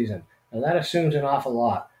 60-game season. Now that assumes an awful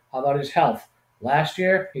lot. How about his health? Last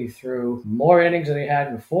year, he threw more innings than he had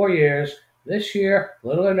in 4 years. This year,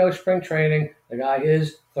 little or no spring training. The guy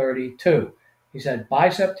is 32. He's had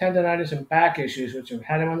bicep tendonitis and back issues, which have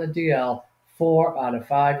had him on the DL 4 out of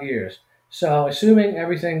 5 years. So assuming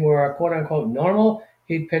everything were quote-unquote normal,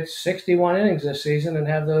 he'd pitch 61 innings this season and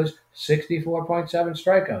have those 64.7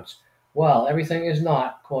 strikeouts. Well, everything is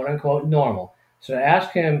not quote-unquote normal. So to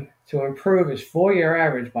ask him to improve his 4-year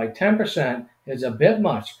average by 10% is a bit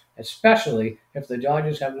much, especially if the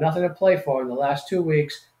Dodgers have nothing to play for in the last 2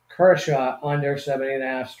 weeks. Kershaw under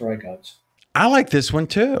 70.5 strikeouts. I like this one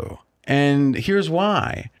too. And here's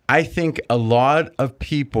why. I think a lot of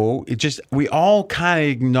people, we all kind of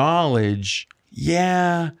acknowledge,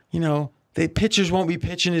 the pitchers won't be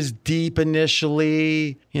pitching as deep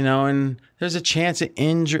initially, and there's a chance of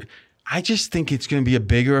injury. I just think it's going to be a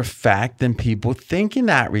bigger effect than people think in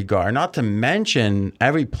that regard. Not to mention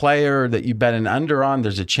every player that you bet an under on,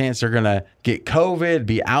 there's a chance they're going to get COVID,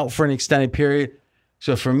 be out for an extended period.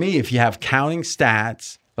 So for me, if you have counting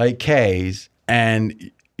stats like K's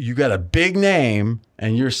and you got a big name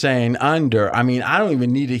and you're saying under, I don't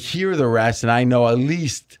even need to hear the rest. And I know I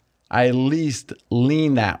at least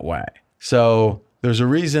lean that way. So there's a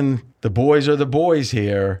reason the boys are the boys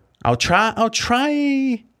here. I'll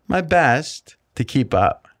try my best to keep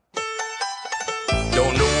up.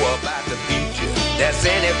 Don't know about the future, that's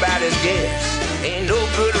anybody's guess. Ain't no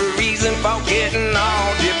good reason for getting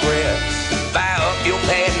all depressed. Fire up your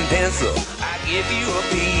pad and pencil, I give you a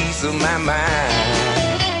piece of my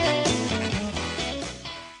mind.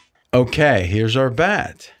 Okay, here's our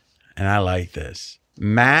bet. And I like this.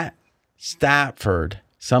 Matt Stafford.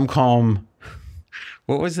 Some call him,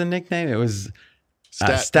 what was the nickname? It was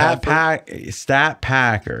Stat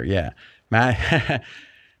Packer. Yeah. Matt.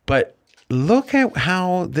 But look at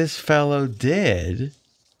how this fellow did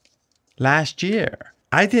last year.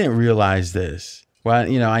 I didn't realize this. Well,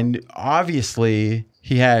 obviously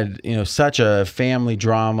he had, such a family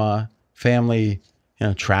drama,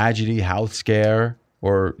 tragedy, health scare,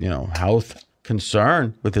 or, health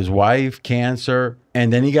concern with his wife, cancer,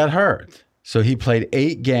 and then he got hurt. So he played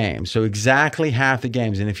 8 games, so exactly half the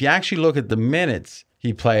games. And if you actually look at the minutes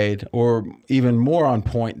he played, or even more on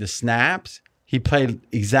point, the snaps, he played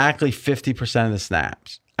exactly 50% of the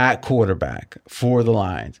snaps at quarterback for the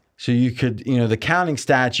Lions. So you could, the counting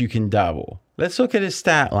stats you can double. Let's look at his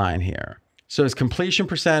stat line here. So his completion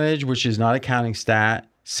percentage, which is not a counting stat,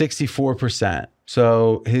 64%.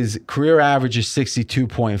 So his career average is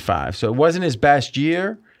 62.5. So it wasn't his best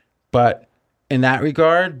year, but in that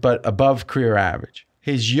regard, but above career average.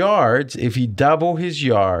 His yards, if you double his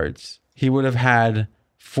yards, he would have had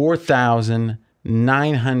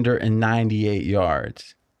 4,998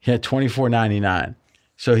 yards. He had 2,499.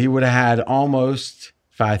 So he would have had almost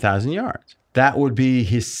 5,000 yards. That would be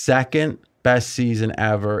his second best season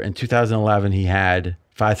ever. In 2011, he had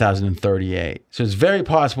 5,038. So it's very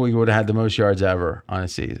possible he would have had the most yards ever on a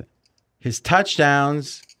season. His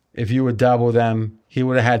touchdowns, if you would double them, he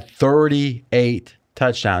would have had 38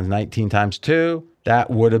 touchdowns, 19 times 2. That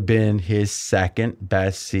would have been his second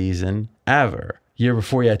best season ever. Year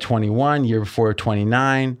before he had 21, year before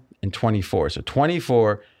 29, and 24. So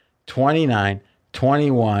 24, 29,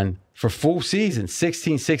 21 for full season,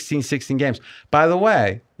 16 games. By the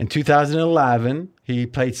way, in 2011, he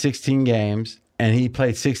played 16 games, and he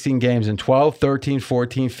played 16 games in 12, 13,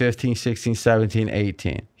 14, 15, 16, 17,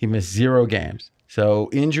 18. He missed 0 games. So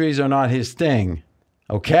injuries are not his thing.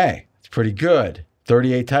 Okay, it's pretty good.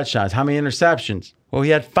 38 touchdowns. How many interceptions? Well,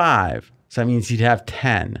 he had 5. So that means he'd have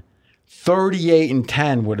 10. 38 and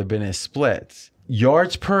 10 would have been his splits.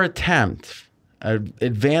 Yards per attempt, an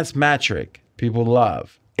advanced metric people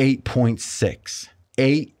love, 8.6.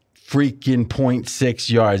 8 freaking 0.6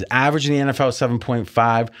 yards. Average in the NFL,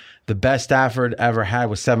 7.5. The best Stafford ever had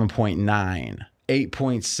was 7.9.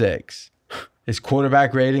 8.6. His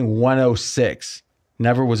quarterback rating, 106.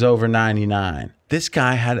 Never was over 99. This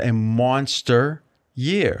guy had a monster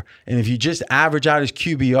year. And if you just average out his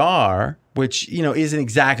QBR, which, isn't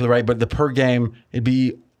exactly right, but the per game, it'd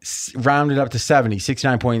be rounded up to 70,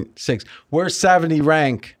 69.6. Where's 70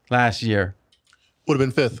 rank last year? Would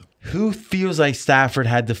have been 5th. Who feels like Stafford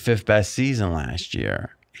had the 5th best season last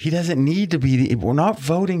year? He doesn't need to be we're not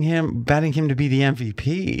betting him to be the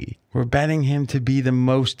MVP. We're betting him to be the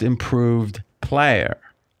most improved player.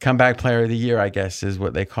 Comeback player of the year, I guess, is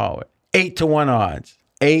what they call it. 8-1 odds.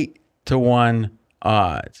 8-1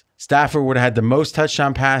 odds. Stafford would have had the most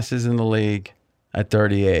touchdown passes in the league at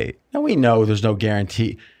 38. Now, we know there's no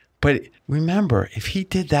guarantee. But remember, if he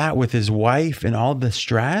did that with his wife and all the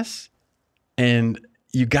stress, and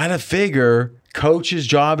you got to figure coach's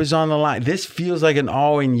job is on the line. This feels like an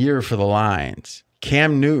all-in year for the Lions.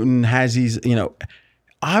 Cam Newton has these,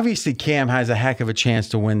 obviously Cam has a heck of a chance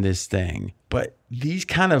to win this thing. But these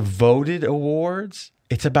kind of voted awards,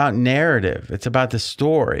 it's about narrative. It's about the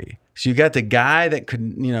story. So you got the guy that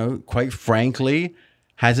could, quite frankly,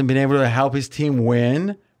 hasn't been able to help his team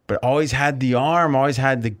win, but always had the arm, always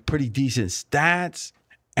had the pretty decent stats.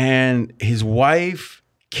 And his wife,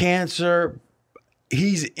 cancer,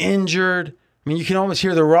 he's injured. I mean, you can almost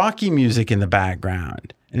hear the Rocky music in the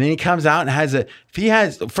background. And then he comes out and if he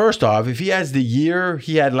has the year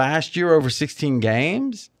he had last year over 16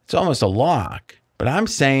 games, it's almost a lock. But I'm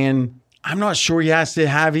saying, I'm not sure he has to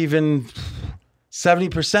have even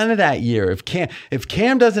 70% of that year. If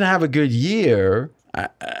Cam doesn't have a good year,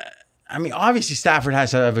 I mean, obviously Stafford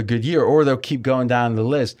has to have a good year, or they'll keep going down the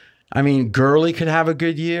list. I mean, Gurley could have a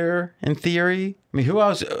good year in theory. I mean, who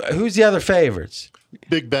else? Who's the other favorites?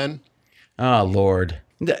 Big Ben. Oh, Lord.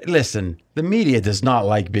 Listen, the media does not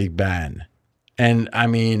like Big Ben. And I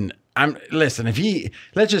mean, let's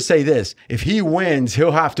just say this. If he wins,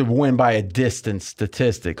 he'll have to win by a distance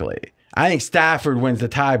statistically. I think Stafford wins the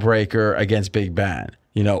tiebreaker against Big Ben,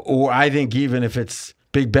 or I think even if it's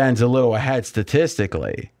Big Ben's a little ahead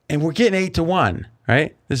statistically. And we're getting 8-1,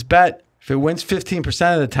 right? This bet, if it wins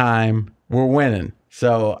 15% of the time, we're winning.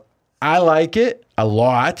 So I like it a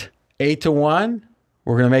lot. 8-1.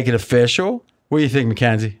 We're going to make it official. What do you think,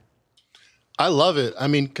 Mackenzie? I love it. I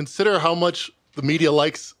mean, consider how much the media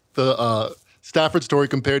likes the Stafford story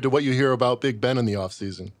compared to what you hear about Big Ben in the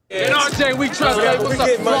offseason. And RJ, we trust that. What's up?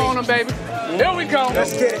 Flowing them, baby. Here we go.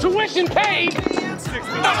 Let's get it. Tuition paid.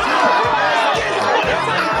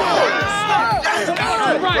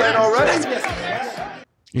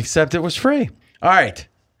 Except it was free. All right.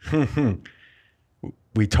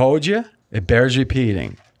 We told you. It bears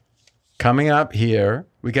repeating. Coming up here,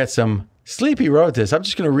 we got some... Sleepy wrote this. I'm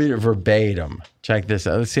just going to read it verbatim. Check this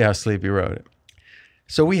out. Let's see how Sleepy wrote it.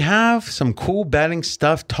 So we have some cool betting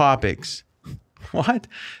stuff topics. What?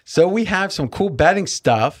 So we have some cool betting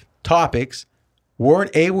stuff topics.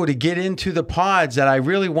 Weren't able to get into the pods that I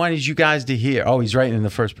really wanted you guys to hear. Oh, he's writing in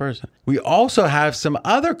the first person. We also have some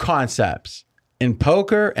other concepts in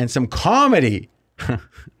poker and some comedy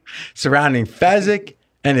surrounding Fezzik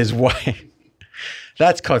and his wife.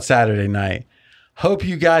 That's called Saturday Night. Hope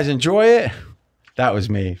you guys enjoy it. That was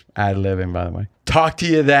me ad-libbing, by the way. Talk to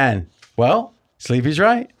you then. Well, Sleepy's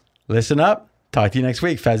right. Listen up. Talk to you next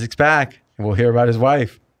week. Fezzik's back, and we'll hear about his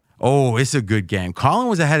wife. Oh, it's a good game. Colin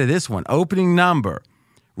was ahead of this one. Opening number,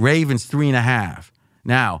 Ravens 3.5.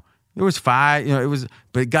 Now, it was 5,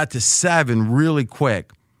 but it got to 7 really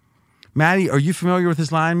quick. Maddie, are you familiar with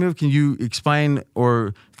this line move? Can you explain,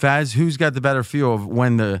 or Faz, who's got the better feel of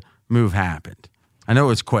when the move happened? I know it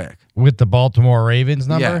was quick. With the Baltimore Ravens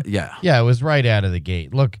number? Yeah. Yeah, it was right out of the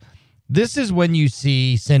gate. Look, this is when you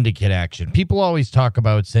see syndicate action. People always talk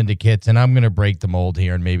about syndicates, and I'm going to break the mold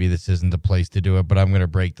here, and maybe this isn't the place to do it, but I'm going to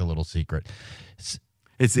break the little secret.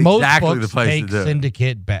 It's Most exactly books the place take to do it.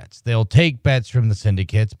 syndicate bets. They'll take bets from the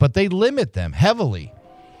syndicates, but they limit them heavily.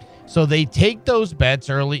 So they take those bets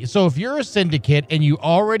early. So if you're a syndicate and you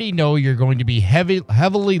already know you're going to be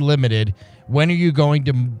heavily limited, when are you going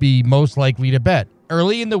to be most likely to bet?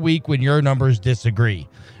 Early in the week when your numbers disagree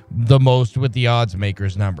the most with the odds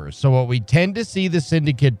makers' numbers. So what we tend to see the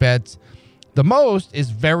syndicate bets the most is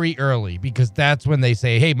very early, because that's when they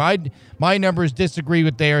say, hey, my numbers disagree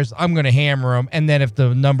with theirs. I'm going to hammer them. And then if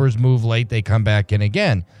the numbers move late, they come back in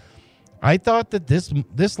again. I thought that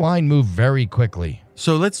this line moved very quickly.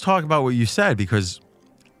 So let's talk about what you said, because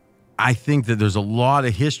I think that there's a lot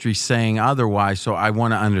of history saying otherwise, so I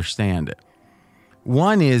want to understand it.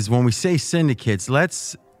 One is, when we say syndicates,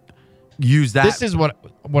 let's use that. This is what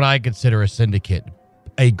I consider a syndicate.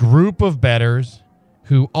 A group of bettors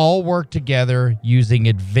who all work together using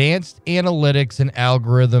advanced analytics and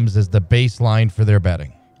algorithms as the baseline for their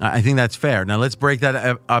betting. I think that's fair. Now let's break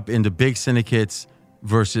that up into big syndicates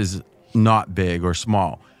versus not big or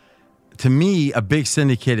small. To me, a big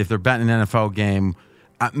syndicate, if they're betting an NFL game,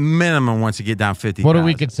 at minimum wants to get down 50. What do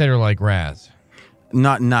we consider like Raz?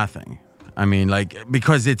 Nothing. I mean,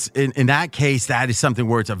 because it's in that case, that is something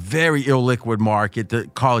where it's a very illiquid market, the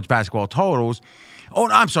college basketball totals. Oh,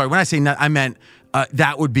 no, I'm sorry. When I say I meant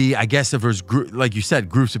that would be, I guess, if there's, like you said,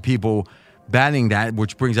 groups of people betting that,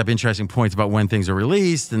 which brings up interesting points about when things are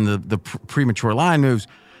released and the premature line moves.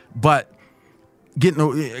 But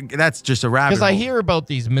that's just a rabbit Because I hole. hear about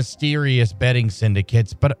these mysterious betting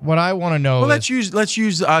syndicates, but what I want to know Well, is let's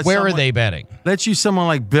use where are they betting? Let's use someone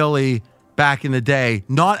like Billy back in the day,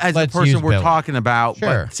 not as the person we're talking about,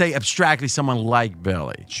 Sure. but say abstractly someone like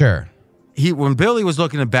Billy. Sure. When Billy was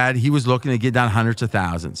looking to bet, he was looking to get down hundreds of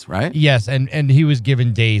thousands, right? Yes, and he was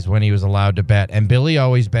given days when he was allowed to bet, and Billy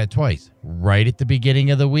always bet twice, right at the beginning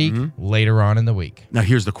of the week, later on in the week. Now,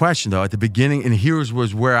 here's the question, though. At the beginning, and here's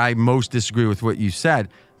was where I most disagree with what you said.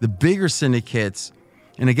 The bigger syndicates,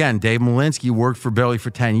 and again, Dave Malinsky worked for Billy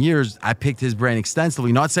for 10 years. I picked his brain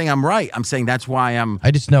extensively. Not saying I'm right. I'm saying that's why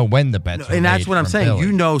I just know when the bets are and that's made what I'm from saying. Billy.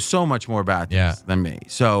 You know so much more about this than me.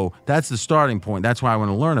 So that's the starting point. That's why I want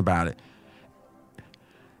to learn about it.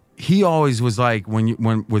 He always was like, when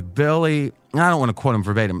with Billy, and I don't want to quote him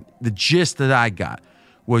verbatim, the gist that I got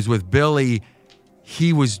was with Billy,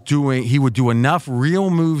 he would do enough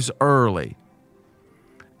real moves early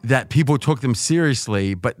that people took them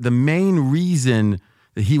seriously, but the main reason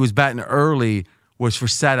that he was betting early was for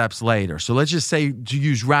setups later. So let's just say, to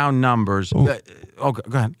use round numbers. Go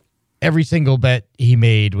ahead. Every single bet he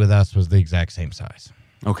made with us was the exact same size.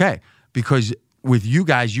 Okay, because with you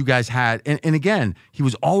guys had, and again, he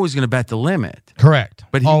was always going to bet the limit. Correct.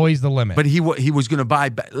 But always the limit. But he was going to buy,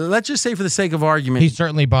 let's just say for the sake of argument. He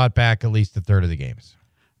certainly bought back at least a third of the games.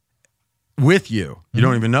 With you. You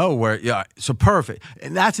don't even know where. Yeah, so perfect.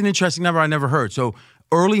 And that's an interesting number I never heard. So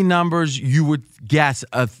early numbers, you would guess,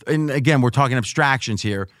 and again, we're talking abstractions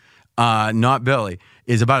here, not Billy,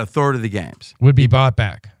 is about a third of the games. Would be bought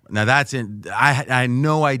back. Now that's I had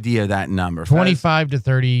no idea that number. 25 to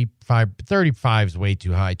 35. 35 is way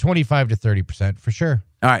too high. 25 to 30% for sure.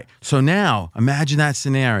 All right. So now imagine that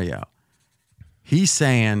scenario. He's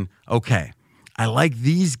saying, okay, I like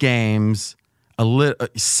these games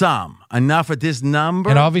enough at this number.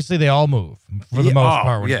 And obviously they all move for the most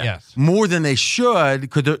part. Yes. More than they should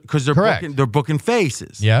because they're booking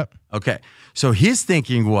faces. Yep. Okay. So his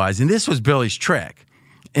thinking was, and this was Billy's trick,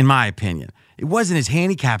 in my opinion. It wasn't his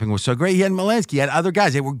handicapping was so great. He had Malinsky, he had other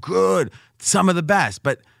guys. They were good, some of the best,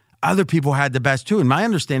 but other people had the best too. And my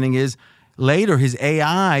understanding is later his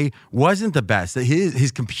AI wasn't the best.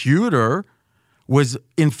 His computer was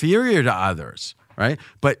inferior to others, right?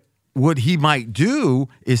 But what he might do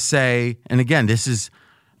is say, and again, this is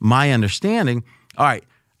my understanding. All right,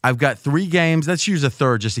 I've got 3 games. Let's use a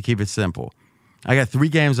third just to keep it simple. I got 3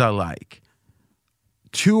 games I like.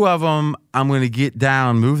 2 of them, I'm going to get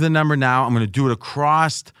down, move the number now. I'm going to do it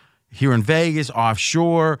across here in Vegas,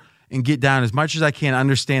 offshore, and get down as much as I can.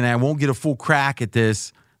 Understand that I won't get a full crack at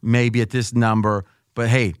this, maybe at this number, but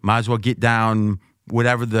hey, might as well get down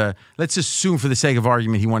whatever let's assume for the sake of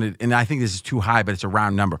argument he wanted, and I think this is too high, but it's a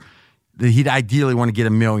round number. He'd ideally want to get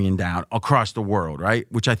 $1 million down across the world, right?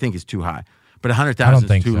 Which I think is too high. But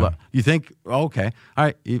 100,000 is too low. You think? Oh, okay. All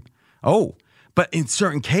right. But in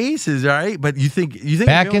certain cases, all right. But you think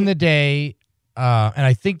back in the day, and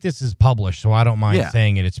I think this is published, so I don't mind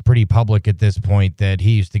saying it. It's pretty public at this point that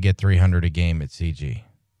he used to get 300 a game at CG.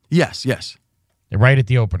 Yes. Right at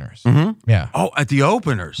the openers. Mm-hmm. Yeah. Oh, at the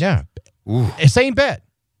openers. Yeah. Ooh. Same bet.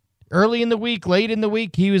 Early in the week, late in the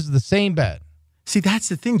week, he was the same bet. See, that's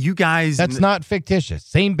the thing. You guys. That's not fictitious.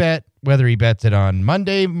 Same bet, whether he bets it on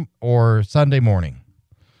Monday or Sunday morning.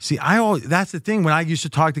 See, that's the thing. When I used to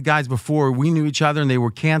talk to guys before we knew each other and they were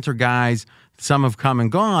Cantor guys, some have come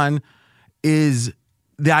and gone, is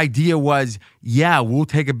the idea was, yeah, we'll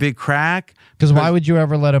take a big crack. Because why would you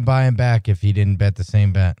ever let him buy him back if he didn't bet the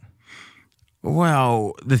same bet?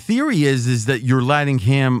 Well, the theory is that you're letting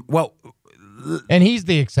him, and he's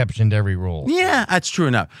the exception to every rule. Yeah, that's true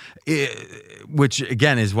enough. Which,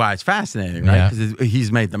 again, is why it's fascinating, right? Because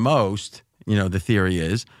he's made the most, the theory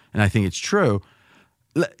is, and I think it's true.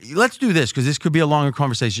 Let's do this, because this could be a longer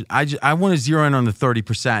conversation. I want to zero in on the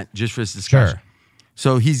 30% just for this discussion. Sure.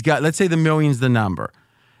 So he's got, let's say the million's the number.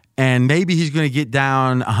 And maybe he's going to get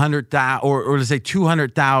down 100,000 or let's say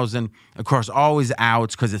 200,000 across all his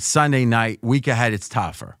outs because it's Sunday night. Week ahead, it's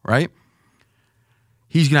tougher, right?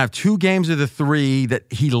 He's going to have 2 games of the 3 that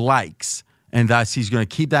he likes, and thus he's going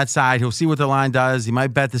to keep that side. He'll see what the line does. He might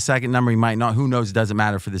bet the second number. He might not. Who knows? It doesn't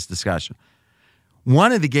matter for this discussion.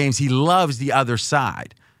 One of the games, he loves the other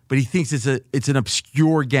side, but he thinks it's an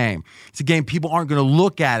obscure game. It's a game people aren't going to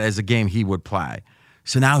look at as a game he would play.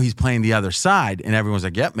 So now he's playing the other side, and everyone's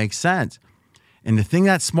like, yep, makes sense. And the thing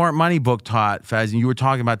that Smart Money book taught, Fez, and you were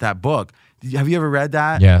talking about that book, have you ever read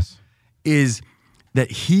that? Yes. Is that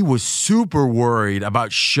he was super worried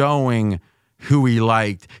about showing who he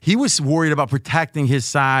liked. He was worried about protecting his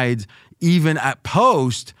sides even at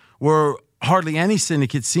post, where hardly any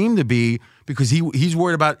syndicate seemed to be, because he's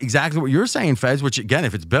worried about exactly what you're saying, Fez, which, again,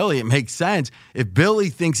 if it's Billy, it makes sense. If Billy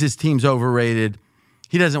thinks his team's overrated,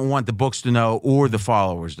 he doesn't want the books to know or the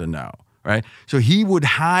followers to know, right? So he would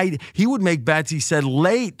hide. He would make bets, he said,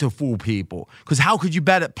 late to fool people. Because how could you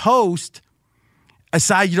bet at post a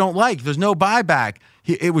side you don't like? There's no buyback.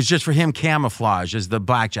 It was just for him camouflage, as the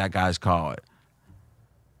blackjack guys call it.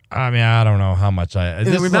 I mean, I don't know how much this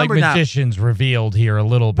is like Magicians revealed here a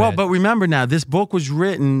little bit. Well, but remember now, this book was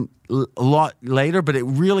written a lot later, but it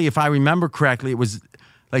really, if I remember correctly, it was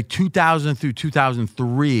like 2000 through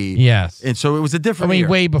 2003. Yes. And so it was a different year.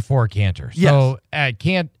 way before Cantor. Yes. So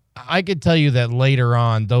I could tell you that later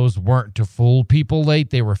on, those weren't to fool people late.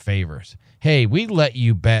 They were favors. Hey, we let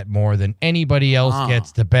you bet more than anybody else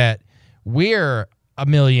gets to bet. We're $1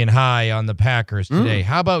 million high on the Packers today.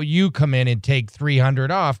 How about you come in and take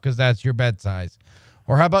 300 off because that's your bet size?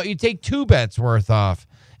 Or how about you take 2 bets worth off?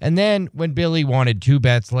 And then when Billy wanted 2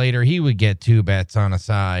 bets later, he would get 2 bets on a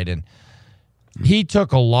side. And he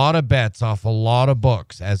took a lot of bets off a lot of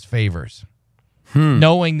books as favors,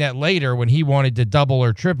 knowing that later when he wanted to double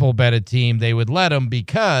or triple bet a team, they would let him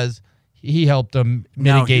because he helped them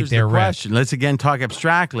mitigate their risk. Let's again talk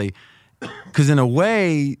abstractly, because in a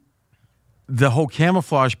way, the whole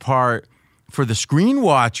camouflage part for the screen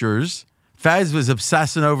watchers, Fez was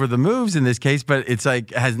obsessing over the moves in this case, but it's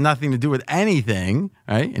like it has nothing to do with anything,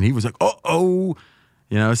 right? And he was like,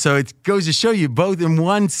 so it goes to show you both in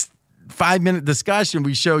one 5-minute discussion,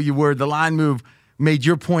 we show you where the line move made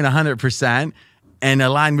your point 100%, and a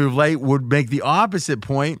line move late would make the opposite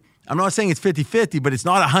point. I'm not saying it's 50-50, but it's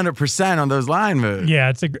not 100% on those line moves. Yeah,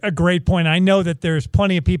 it's a great point. I know that there's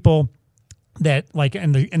plenty of people that, like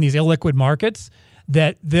in these illiquid markets,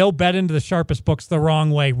 that they'll bet into the sharpest books the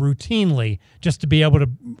wrong way routinely just to be able to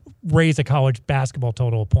raise a college basketball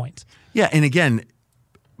total of points. Yeah, and again,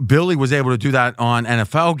 Billy was able to do that on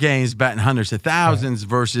NFL games, betting hundreds of thousands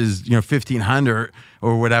versus 1,500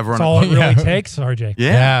 or whatever. That's all it really takes, RJ.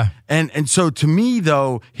 Yeah. And so to me,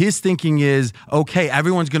 though, his thinking is, okay,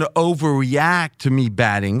 everyone's going to overreact to me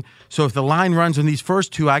betting. So if the line runs on these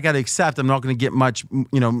first 2, I got to accept I'm not going to get much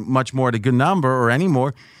more at a good number or any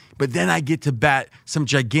more. But then I get to bet some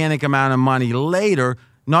gigantic amount of money later,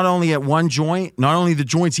 not only at one joint, not only the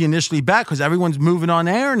joints he initially bet, because everyone's moving on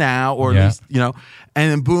air now, or at least, and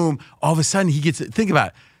then boom, all of a sudden he gets, think about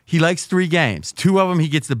it, he likes 3 games. 2 of them, he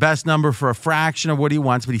gets the best number for a fraction of what he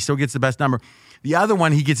wants, but he still gets the best number. The other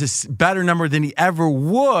one, he gets a better number than he ever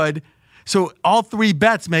would. So all 3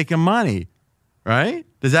 bets make him money, right?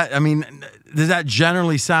 Does that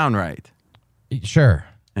generally sound right? Sure.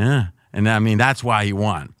 Yeah. And I mean, that's why he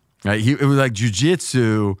won, right? It was like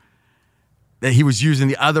jiu-jitsu, that he was using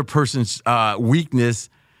the other person's weakness.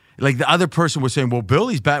 Like the other person was saying, well,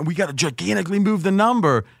 Billy's betting, we got to gigantically move the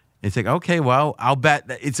number. It's like, okay, well, I'll bet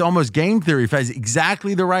that it's almost game theory. If I has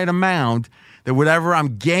exactly the right amount, that whatever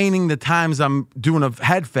I'm gaining the times I'm doing a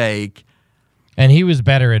head fake. And he was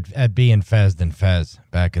better at being Fez than Fez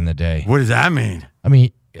back in the day. What does that mean? I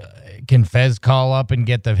mean, can Fez call up and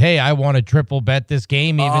get hey, I want to triple bet this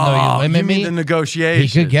game even though you limit me? The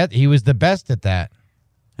negotiation. He was the best at that.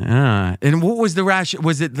 And what was the ration?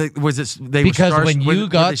 Was it they because were when you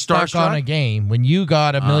got stuck on a game, when you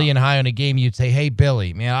got $1 million high on a game, you'd say, "Hey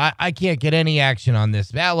Billy, man, I can't get any action on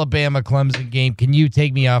this Alabama Clemson game. Can you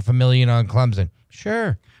take me off $1 million on Clemson?"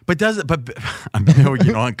 Sure. But a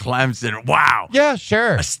million on Clemson. Wow. Yeah,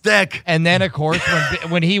 sure. A stick. And then, of course,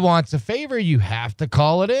 when he wants a favor, you have to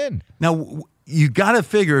call it in. Now, you got to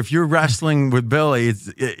figure if you're wrestling with Billy,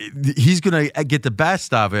 he's going to get the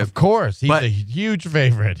best of it. Of course. He's a huge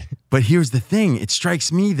favorite. But here's the thing. It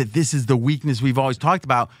strikes me that this is the weakness we've always talked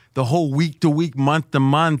about, the whole week-to-week,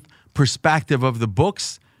 month-to-month perspective of the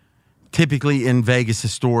books, typically in Vegas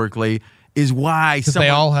historically, is why because they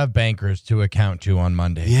all have bankers to account to on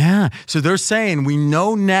Monday. Yeah. So they're saying we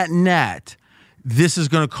know net, this is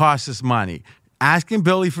going to cost us money. Asking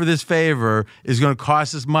Billy for this favor is going to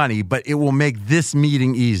cost us money, but it will make this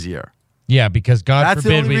meeting easier. Yeah, because God That's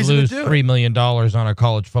forbid we lose $3 million on a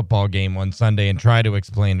college football game one Sunday and try to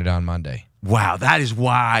explain it on Monday. Wow, that is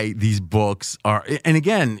why these books are. And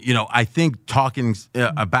again, I think talking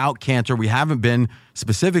about Cantor, we haven't been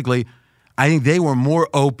specifically. I think they were more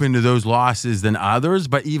open to those losses than others,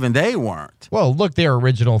 but even they weren't. Well, look, their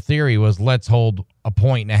original theory was let's hold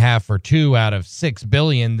 1.5 or 2 out of $6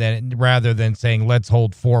 billion, rather than saying let's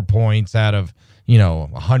hold 4 points out of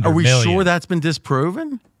 100 Are we million. sure that's been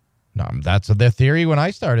disproven? No, that's their theory when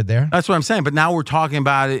I started there. That's what I'm saying. But now we're talking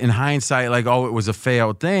about it in hindsight, like, oh, it was a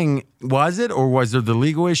failed thing. Was it? Or was there the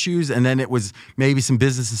legal issues and then it was maybe some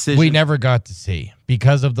business decisions? We never got to see.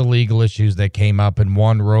 Because of the legal issues that came up and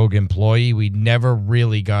one rogue employee, we never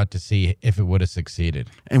really got to see if it would have succeeded.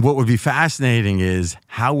 And what would be fascinating is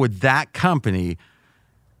how would that company...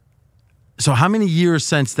 So how many years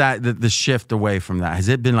since the shift away from that? Has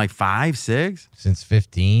it been like 5, 6? Since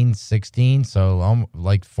 15, 16, so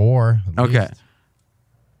like 4. Okay. Least.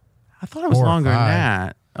 I thought it was longer than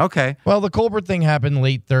that. Okay. Well, the Colbert thing happened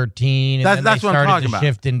late 13, and then they started to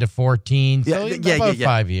shift into 14. So about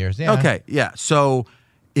 5 years. Yeah. Okay, yeah. So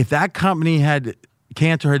if that company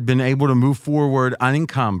Cantor had been able to move forward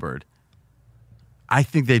unencumbered, I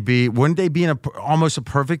think wouldn't they be in almost a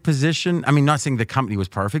perfect position? I mean, not saying the company was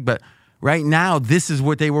perfect, but right now, this is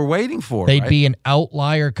what they were waiting for. They'd be an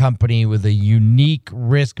outlier company with a unique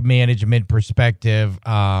risk management perspective,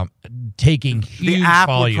 taking huge The app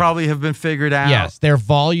volumes. would probably have been figured out. Yes, their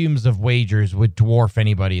volumes of wagers would dwarf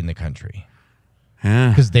anybody in the country. Yeah.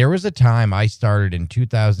 Because there was a time I started in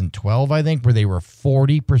 2012, I think, where they were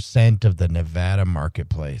 40% of the Nevada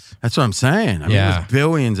marketplace. That's what I'm saying. I mean, it was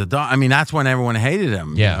billions of dollars. I mean, that's when everyone hated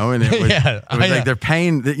them. Yeah. And it was, Yeah. it was like they're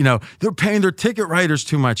paying their ticket writers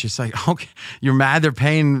too much. It's like, okay, you're mad they're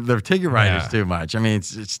paying their ticket writers too much. I mean,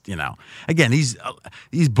 it's again,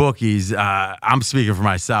 these bookies, I'm speaking for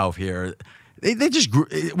myself here. They just grew.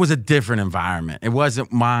 It was a different environment. It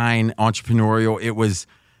wasn't mine, entrepreneurial. It was,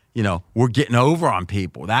 we're getting over on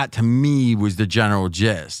people. That, to me, was the general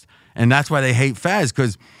gist. And that's why they hate Fez,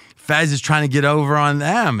 because Fez is trying to get over on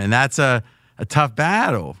them. And that's a tough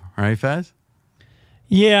battle. Right, Fez?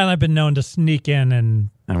 Yeah, and I've been known to sneak in and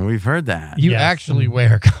we've heard that. You actually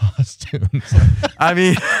wear costumes. I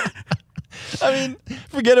mean,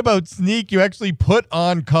 forget about sneak. You actually put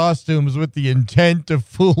on costumes with the intent of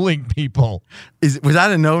fooling people. Was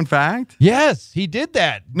that a known fact? Yes, he did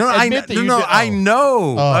that. No, I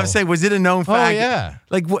know. I was saying, was it a known fact? Oh, yeah.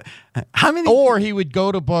 Like what? How many? Or he would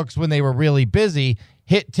go to books when they were really busy,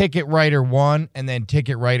 hit ticket writer 1 and then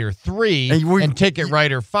ticket writer 3 and ticket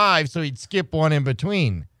writer 5, so he'd skip one in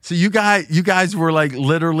between. So you guys were like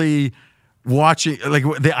literally watching, like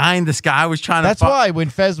the eye in the sky was trying to. That's why when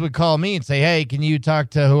Fez would call me and say, "Hey, can you talk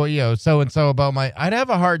to so and so about my?" I'd have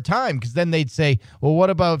a hard time because then they'd say, "Well, what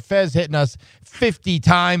about Fez hitting us 50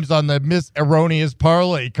 times on the erroneous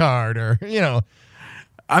parlay card?" Or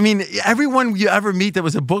I mean, everyone you ever meet that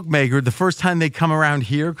was a bookmaker, the first time they come around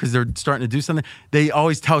here because they're starting to do something, they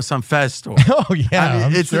always tell some Fez story. Oh yeah,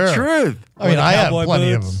 it's the truth. I mean, I have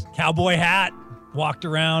plenty of them. Cowboy hat, walked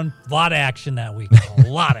around, a lot of action that week. A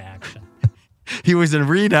lot of action. He was in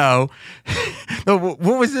Reno. What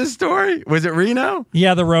was this story? Was it Reno?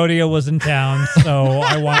 Yeah, the rodeo was in town, so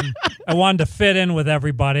I wanted to fit in with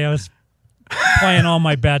everybody. I was playing all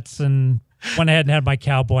my bets and went ahead and had my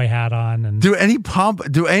cowboy hat on. And Do any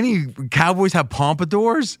cowboys have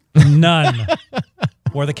pompadours? None.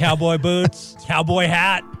 Wore the cowboy boots, cowboy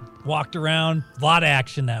hat, walked around. A lot of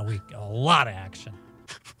action that week. A lot of action.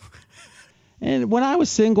 And when I was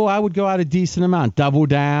single, I would go out a decent amount, Double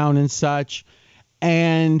Down and such.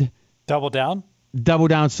 And Double Down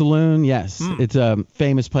Saloon, yes. It's a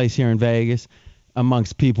famous place here in Vegas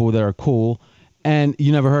amongst people that are cool. And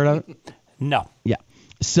you never heard of it? No. Yeah.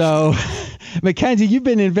 So, Mackenzie, you've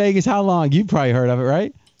been in Vegas how long? You've probably heard of it,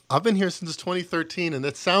 right? I've been here since 2013, and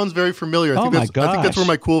that sounds very familiar. Oh my I think that's where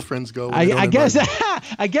my cool friends go. I guess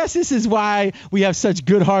I guess this is why we have such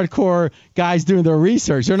good hardcore guys doing their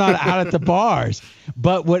research. They're not out at the bars.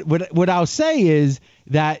 But what I'll say is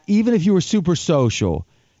that even if you were super social,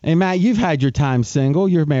 and Matt, you've had your time single,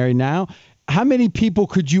 you're married now. How many people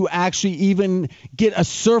could you actually even get a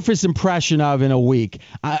surface impression of in a week?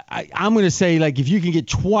 I'm going to say, like, if you can get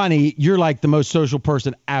 20, you're like the most social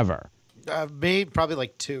person ever. Me, probably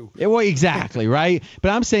like 2. Yeah, well, exactly, right?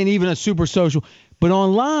 But I'm saying even a super social. But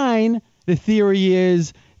online, the theory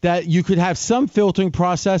is that you could have some filtering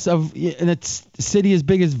process of, in a city as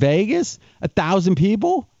big as Vegas, 1,000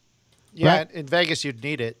 people. Yeah, right? In Vegas, you'd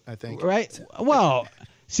need it, I think. Right? Well,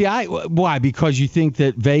 see, why? Because you think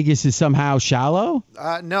that Vegas is somehow shallow?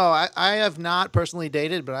 No, I have not personally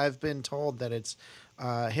dated, but I've been told that it's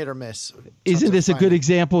hit or miss. Isn't this a good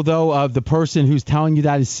example, though, of the person who's telling you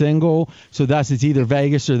that is single, so thus it's either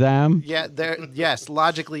Vegas or them? Yeah, yes,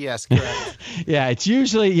 logically, yes, correct. Yeah, it's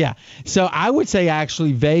usually, yeah. So I would say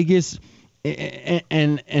actually Vegas,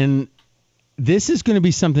 and this is going to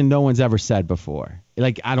be something no one's ever said before.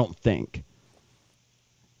 Like, I don't think.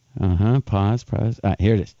 Pause.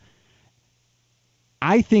 Here it is.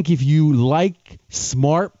 I think if you like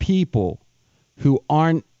smart people who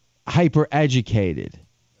aren't hyper educated,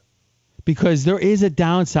 because there is a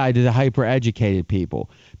downside to the hyper educated people,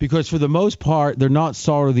 because for the most part they're not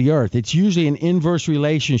salt of the earth. It's usually an inverse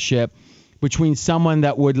relationship between someone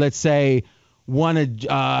that would, let's say, want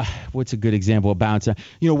to what's a good example of bouncing,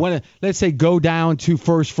 want to, let's say, go down to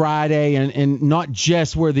First Friday and not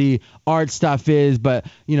just where the art stuff is, but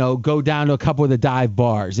go down to a couple of the dive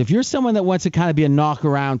bars. If you're someone that wants to kind of be a knock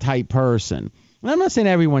around type person, and I'm not saying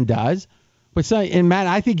everyone does, but and Matt,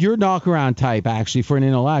 I think you're knock around type actually for an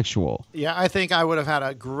intellectual. Yeah, I think I would have had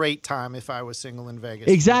a great time if I was single in Vegas.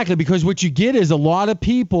 Exactly, because what you get is a lot of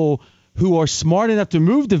people who are smart enough to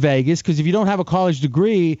move to Vegas, because if you don't have a college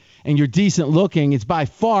degree and you're decent looking, it's by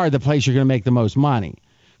far the place you're going to make the most money,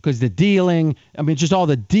 because the dealing, just all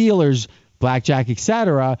the dealers, blackjack,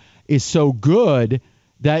 etc., is so good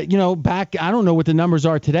that, back, I don't know what the numbers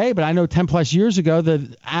are today, but I know 10 plus years ago,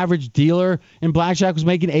 the average dealer in blackjack was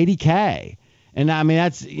making $80K. And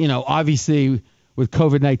that's, obviously with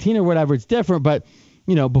COVID-19 or whatever, it's different. But,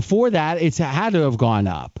 before that, it's had to have gone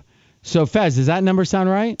up. So, Fez, does that number sound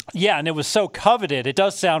right? Yeah, and it was so coveted. It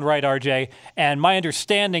does sound right, RJ. And my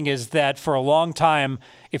understanding is that for a long time,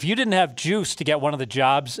 if you didn't have juice to get one of the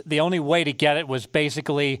jobs, the only way to get it was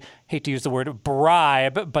basically, hate to use the word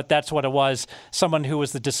bribe, but that's what it was, someone who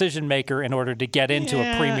was the decision maker in order to get into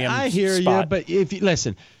a premium spot. I hear you, but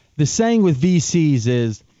listen, the saying with VCs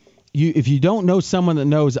is, if you don't know someone that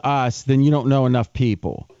knows us, then you don't know enough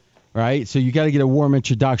people, right? So you got to get a warm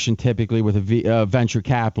introduction typically with a venture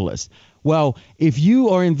capitalist. Well, if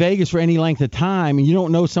you are in Vegas for any length of time and you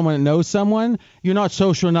don't know someone that knows someone, you're not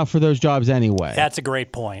social enough for those jobs anyway. That's a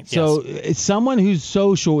great point. So it's someone who's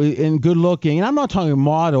social and good looking, and I'm not talking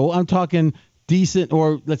model, I'm talking decent,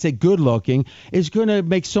 or let's say good looking, is going to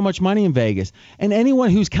make so much money in Vegas. And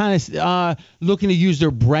anyone who's kind of looking to use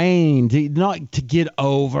their brain not to get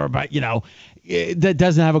over, but that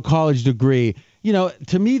doesn't have a college degree,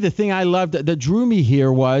 to me, the thing I loved that drew me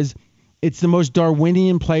here was it's the most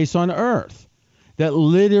Darwinian place on earth. That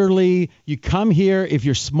literally you come here, if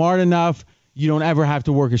you're smart enough, you don't ever have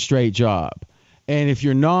to work a straight job. And if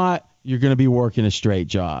you're not, you're going to be working a straight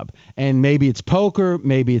job. And maybe it's poker,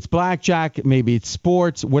 maybe it's blackjack, maybe it's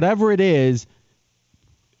sports, whatever it is,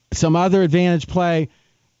 some other advantage play.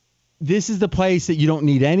 This is the place that you don't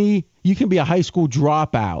need you can be a high school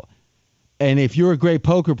dropout. And if you're a great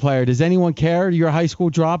poker player, does anyone care you're a high school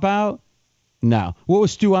dropout? No. What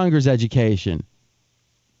was Stu Unger's education?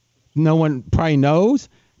 No one probably knows.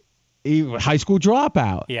 He was a high school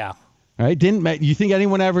dropout. Yeah. Right? You think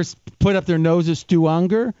anyone ever put up their nose at Stu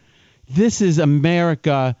Unger? This is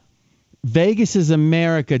America. Vegas is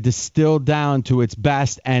America distilled down to its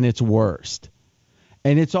best and its worst.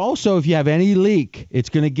 And it's also, if you have any leak, it's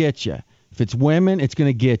going to get you. If it's women, it's going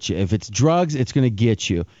to get you. If it's drugs, it's going to get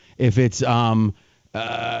you. If it's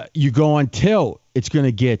you go on tilt, it's going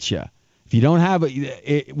to get you. If you don't have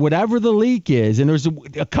whatever the leak is, and there's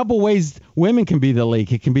a couple ways women can be the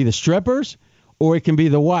leak. It can be the strippers, or it can be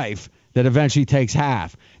the wife that eventually takes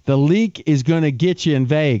half. The leak is going to get you in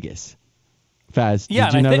Vegas. Faz,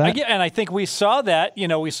 did you know that? Yeah, and I think we saw that,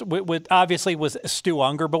 obviously with Stu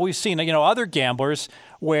Unger, but we've seen, other gamblers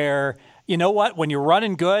where, when you're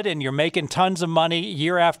running good and you're making tons of money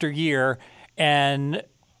year after year, and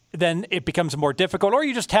then it becomes more difficult, or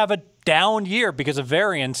you just have a down year because of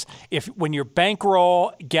variance. When your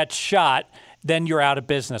bankroll gets shot, then you're out of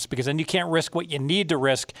business, because then you can't risk what you need to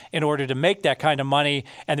risk in order to make that kind of money.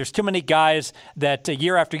 And there's too many guys that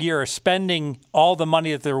year after year are spending all the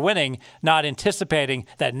money that they're winning, not anticipating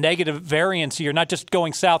that negative variance here, not just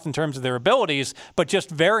going south in terms of their abilities, but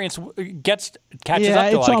just variance catches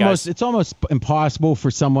up to a lot of guys. It's almost impossible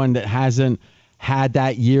for someone that hasn't had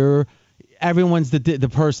that year. Everyone's the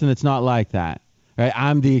person that's not like that, right?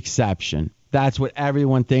 I'm the exception. That's what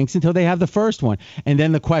everyone thinks until they have the first one. And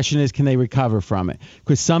then the question is, can they recover from it?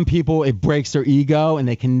 Because some people, it breaks their ego and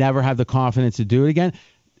they can never have the confidence to do it again.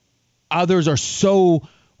 Others are so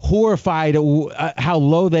horrified at how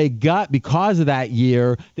low they got because of that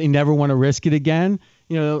year, they never want to risk it again.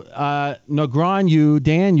 You know, Negreanu,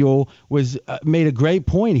 Daniel, made a great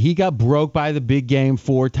point. He got broke by the big game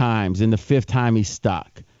 4 times, and the 5th time he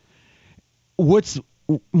stuck. What's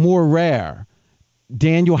more rare?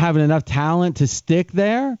 Daniel having enough talent to stick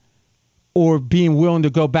there, or being willing to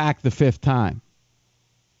go back the 5th time?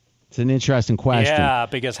 It's an interesting question. Yeah,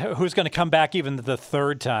 because who's going to come back even the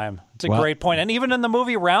 3rd time? It's a great point. And even in the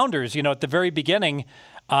movie Rounders, at the very beginning,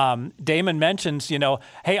 Damon mentions,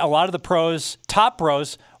 hey, a lot of the pros, top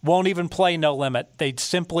pros, won't even play No Limit. They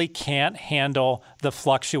simply can't handle the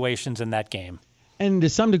fluctuations in that game. And to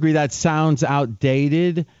some degree, that sounds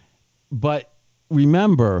outdated, but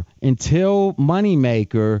remember, until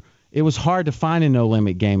Moneymaker, it was hard to find a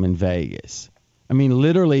no-limit game in Vegas. I mean,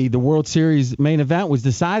 literally, the World Series main event was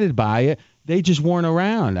decided by it. They just weren't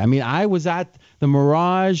around. I mean, I was at the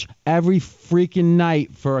Mirage every freaking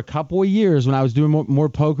night for a couple of years when I was doing more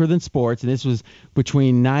poker than sports, and this was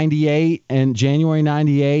between 98 and January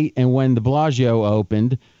 98 and when the Bellagio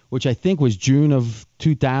opened, which I think was June of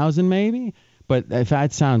 2000 maybe. But if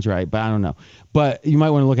that sounds right, but I don't know. But you might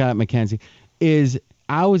want to look at it, Mackenzie.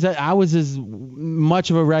 I was as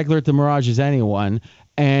much of a regular at the Mirage as anyone,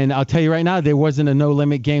 and I'll tell you right now, there wasn't a no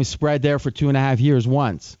limit game spread there for 2.5 years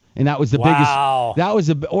once, and that was the biggest. That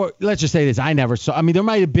was or let's just say this: I never saw. I mean, there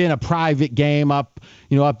might have been a private game up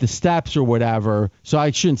the steps or whatever. So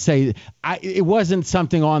I shouldn't say it wasn't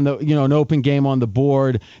something on the an open game on the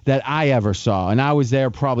board that I ever saw, and I was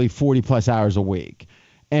there probably 40+ hours a week,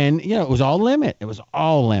 and it was all limit. It was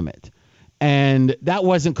all limit. And that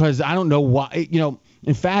wasn't because I don't know why,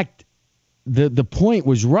 in fact, the point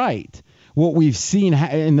was right. What we've seen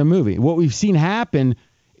in the movie, what we've seen happen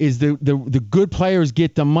is the good players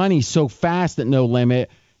get the money so fast at No Limit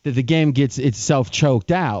that the game gets itself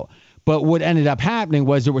choked out. But what ended up happening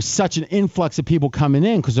was there was such an influx of people coming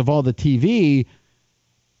in because of all the TV.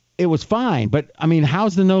 It was fine. But, I mean,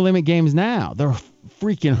 how's the No Limit games now? They're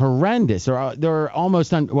freaking horrendous. They're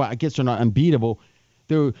almost, I guess they're not unbeatable.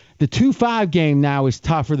 The 2-5 game now is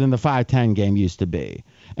tougher than the 5-10 game used to be.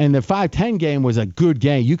 And the 5-10 game was a good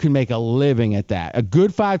game. You can make a living at that. A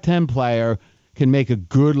good 5-10 player can make a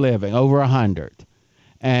good living, over 100.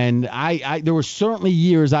 And there were certainly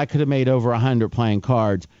years I could have made over 100 playing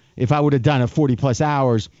cards if I would have done it 40+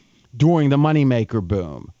 hours during the moneymaker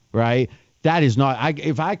boom, right? That is not,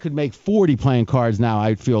 if I could make 40 playing cards now,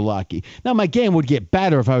 I'd feel lucky. Now, my game would get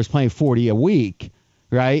better if I was playing 40 a week,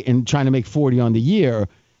 right, and trying to make 40 on the year.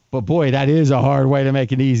 But, boy, that is a hard way to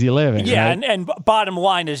make an easy living. Yeah, right? and bottom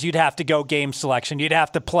line is you'd have to go game selection. You'd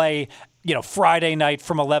have to play, Friday night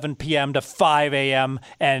from 11 p.m. to 5 a.m.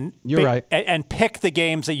 and You're right. And pick the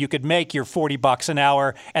games that you could make your $40 an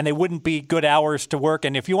hour, and they wouldn't be good hours to work.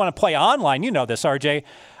 And if you want to play online, you know this, RJ.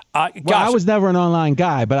 Well, I was never an online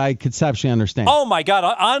guy, but I conceptually understand. Oh, my God.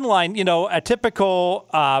 Online, a typical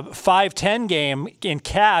 5-10 game in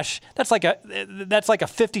cash, that's like a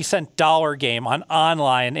 50-cent dollar game on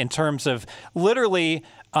online in terms of literally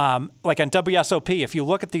like on WSOP. If you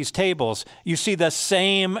look at these tables, you see the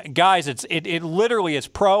same guys. It literally is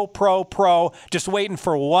pro, just waiting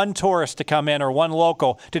for one tourist to come in or one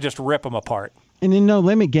local to just rip them apart. And in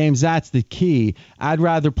no-limit games, that's the key. I'd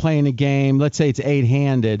rather play in a game, let's say it's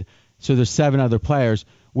 8-handed, so there's 7 other players,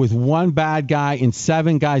 with one bad guy and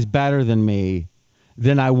 7 guys better than me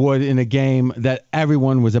than I would in a game that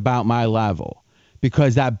everyone was about my level.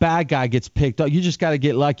 Because that bad guy gets picked up. You just got to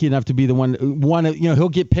get lucky enough to be the one, he'll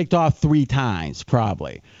get picked off 3 times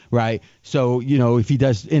probably, right? So, if he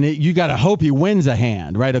does, and you got to hope he wins a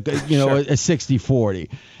hand, right? A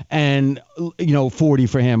 60-40 and, 40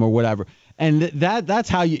 for him or whatever. And that's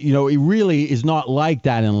how it really is not like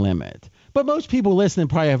that in Limit. But most people listening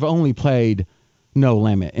probably have only played No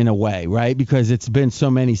Limit in a way, right? Because it's been so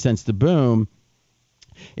many since the boom.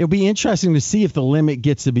 It'll be interesting to see if the Limit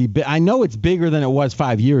gets to be big. I know it's bigger than it was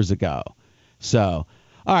 5 years ago. So,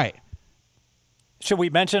 all right. Should we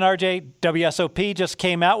mention, RJ, WSOP just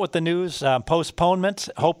came out with the news, postponement,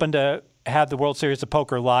 hoping to have the World Series of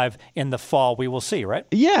Poker live in the fall. We will see, right?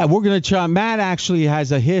 Yeah, we're going to try. Matt actually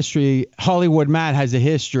has a history. Hollywood Matt has a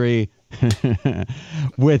history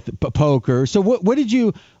with poker. So what did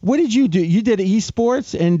you do? You did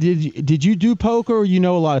esports, and did you do poker, or you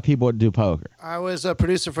know a lot of people that do poker? I was a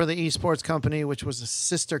producer for the esports company, which was a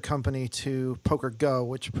sister company to Poker Go,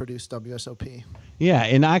 which produced WSOP. Yeah,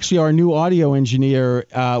 and actually our new audio engineer,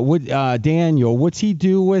 Daniel, what's he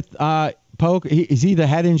do with poker? Is he the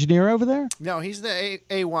head engineer over there? No, he's the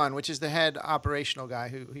A1, which is the head operational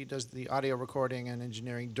guy he does the audio recording and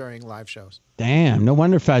engineering during live shows. Damn, no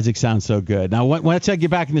wonder Fezzik sounds so good. Now, once I get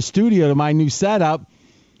back in the studio to my new setup,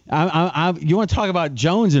 you want to talk about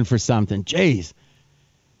jonesing for something? Jeez.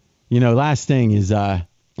 Last thing is I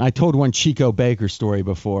told one Chico Baker story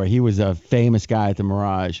before. He was a famous guy at the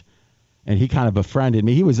Mirage, and he kind of befriended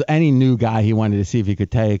me. He was any new guy, he wanted to see if he could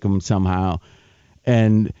take him somehow.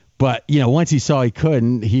 But, once he saw he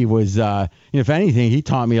couldn't, he was, if anything, he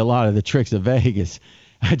taught me a lot of the tricks of Vegas.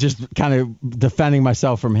 I just kind of defending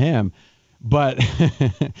myself from him. But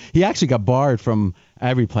he actually got barred from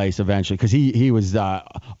every place eventually because he was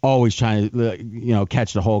always trying to,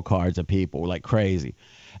 catch the hole cards of people like crazy.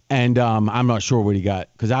 And I'm not sure what he got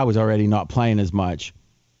because I was already not playing as much.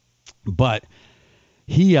 But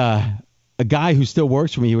he, a guy who still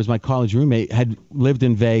works for me, he was my college roommate, had lived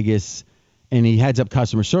in Vegas, and he heads up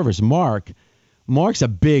customer service. Mark's a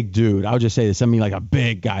big dude. I'll just say this. I mean, like a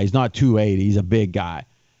big guy. He's not 280. He's a big guy.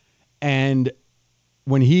 And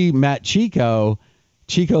when he met Chico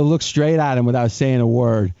looked straight at him without saying a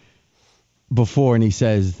word before, and he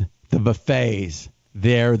says, "The buffets,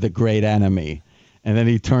 they're the great enemy." And then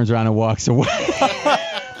he turns around and walks away.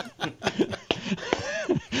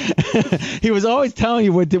 He was always telling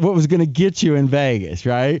you what was going to get you in Vegas,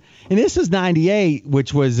 right? And this was 98,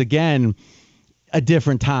 which was, again, a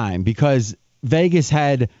different time because Vegas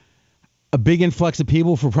had a big influx of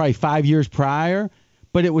people for probably 5 years prior,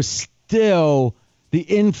 but it was still the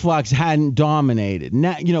influx hadn't dominated.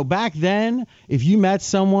 Now, back then, if you met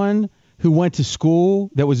someone who went to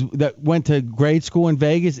school that went to grade school in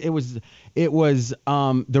Vegas, it was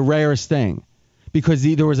the rarest thing because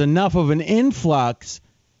there was enough of an influx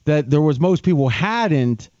that there was most people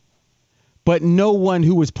hadn't, but no one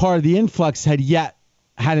who was part of the influx had yet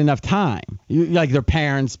had enough time, like their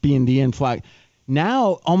parents being the influx.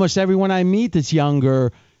 Now, almost everyone I meet that's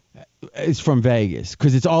younger is from Vegas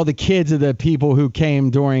because it's all the kids of the people who came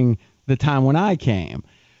during the time when I came.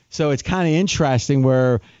 So it's kind of interesting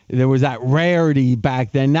where there was that rarity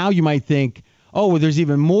back then. Now you might think, oh, well, there's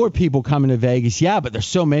even more people coming to Vegas. Yeah, but there's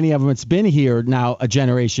so many of them. It's been here now a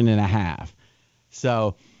generation and a half.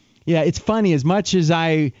 So, yeah, it's funny. As much as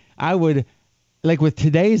I would, like with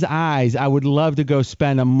today's eyes, I would love to go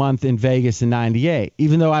spend a month in Vegas in 98.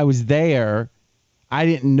 Even though I was there, I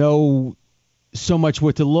didn't know so much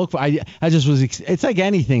what to look for. I just was, it's like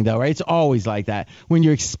anything though, right? It's always like that. When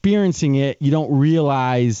you're experiencing it, you don't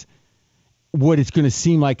realize what it's going to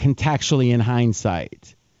seem like contextually in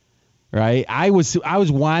hindsight. Right? I was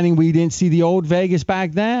whining we didn't see the old Vegas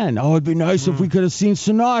back then. Oh, it'd be nice if we could have seen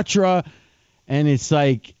Sinatra. And it's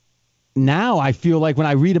like, now I feel like when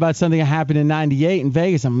I read about something that happened in 98 in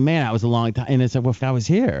Vegas, man, that was a long time. And it's like, well, if I was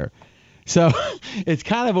here. So it's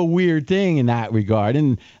kind of a weird thing in that regard.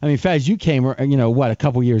 And I mean, Fez, you came, a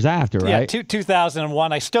couple years after, right? Yeah,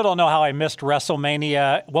 2001. I still don't know how I missed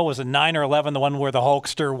WrestleMania. What was it, 9 or 11, the one where the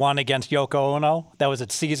Hulkster won against Yoko Ono? That was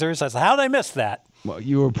at Caesars. I was like, how did I miss that? Well,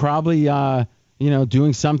 you were probably,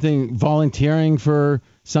 doing something, volunteering for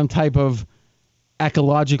some type of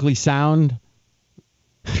ecologically sound.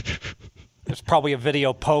 There's probably a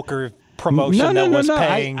video poker promotion that was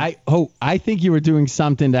paying. I think you were doing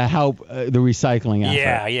something to help the recycling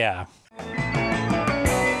effort. Yeah.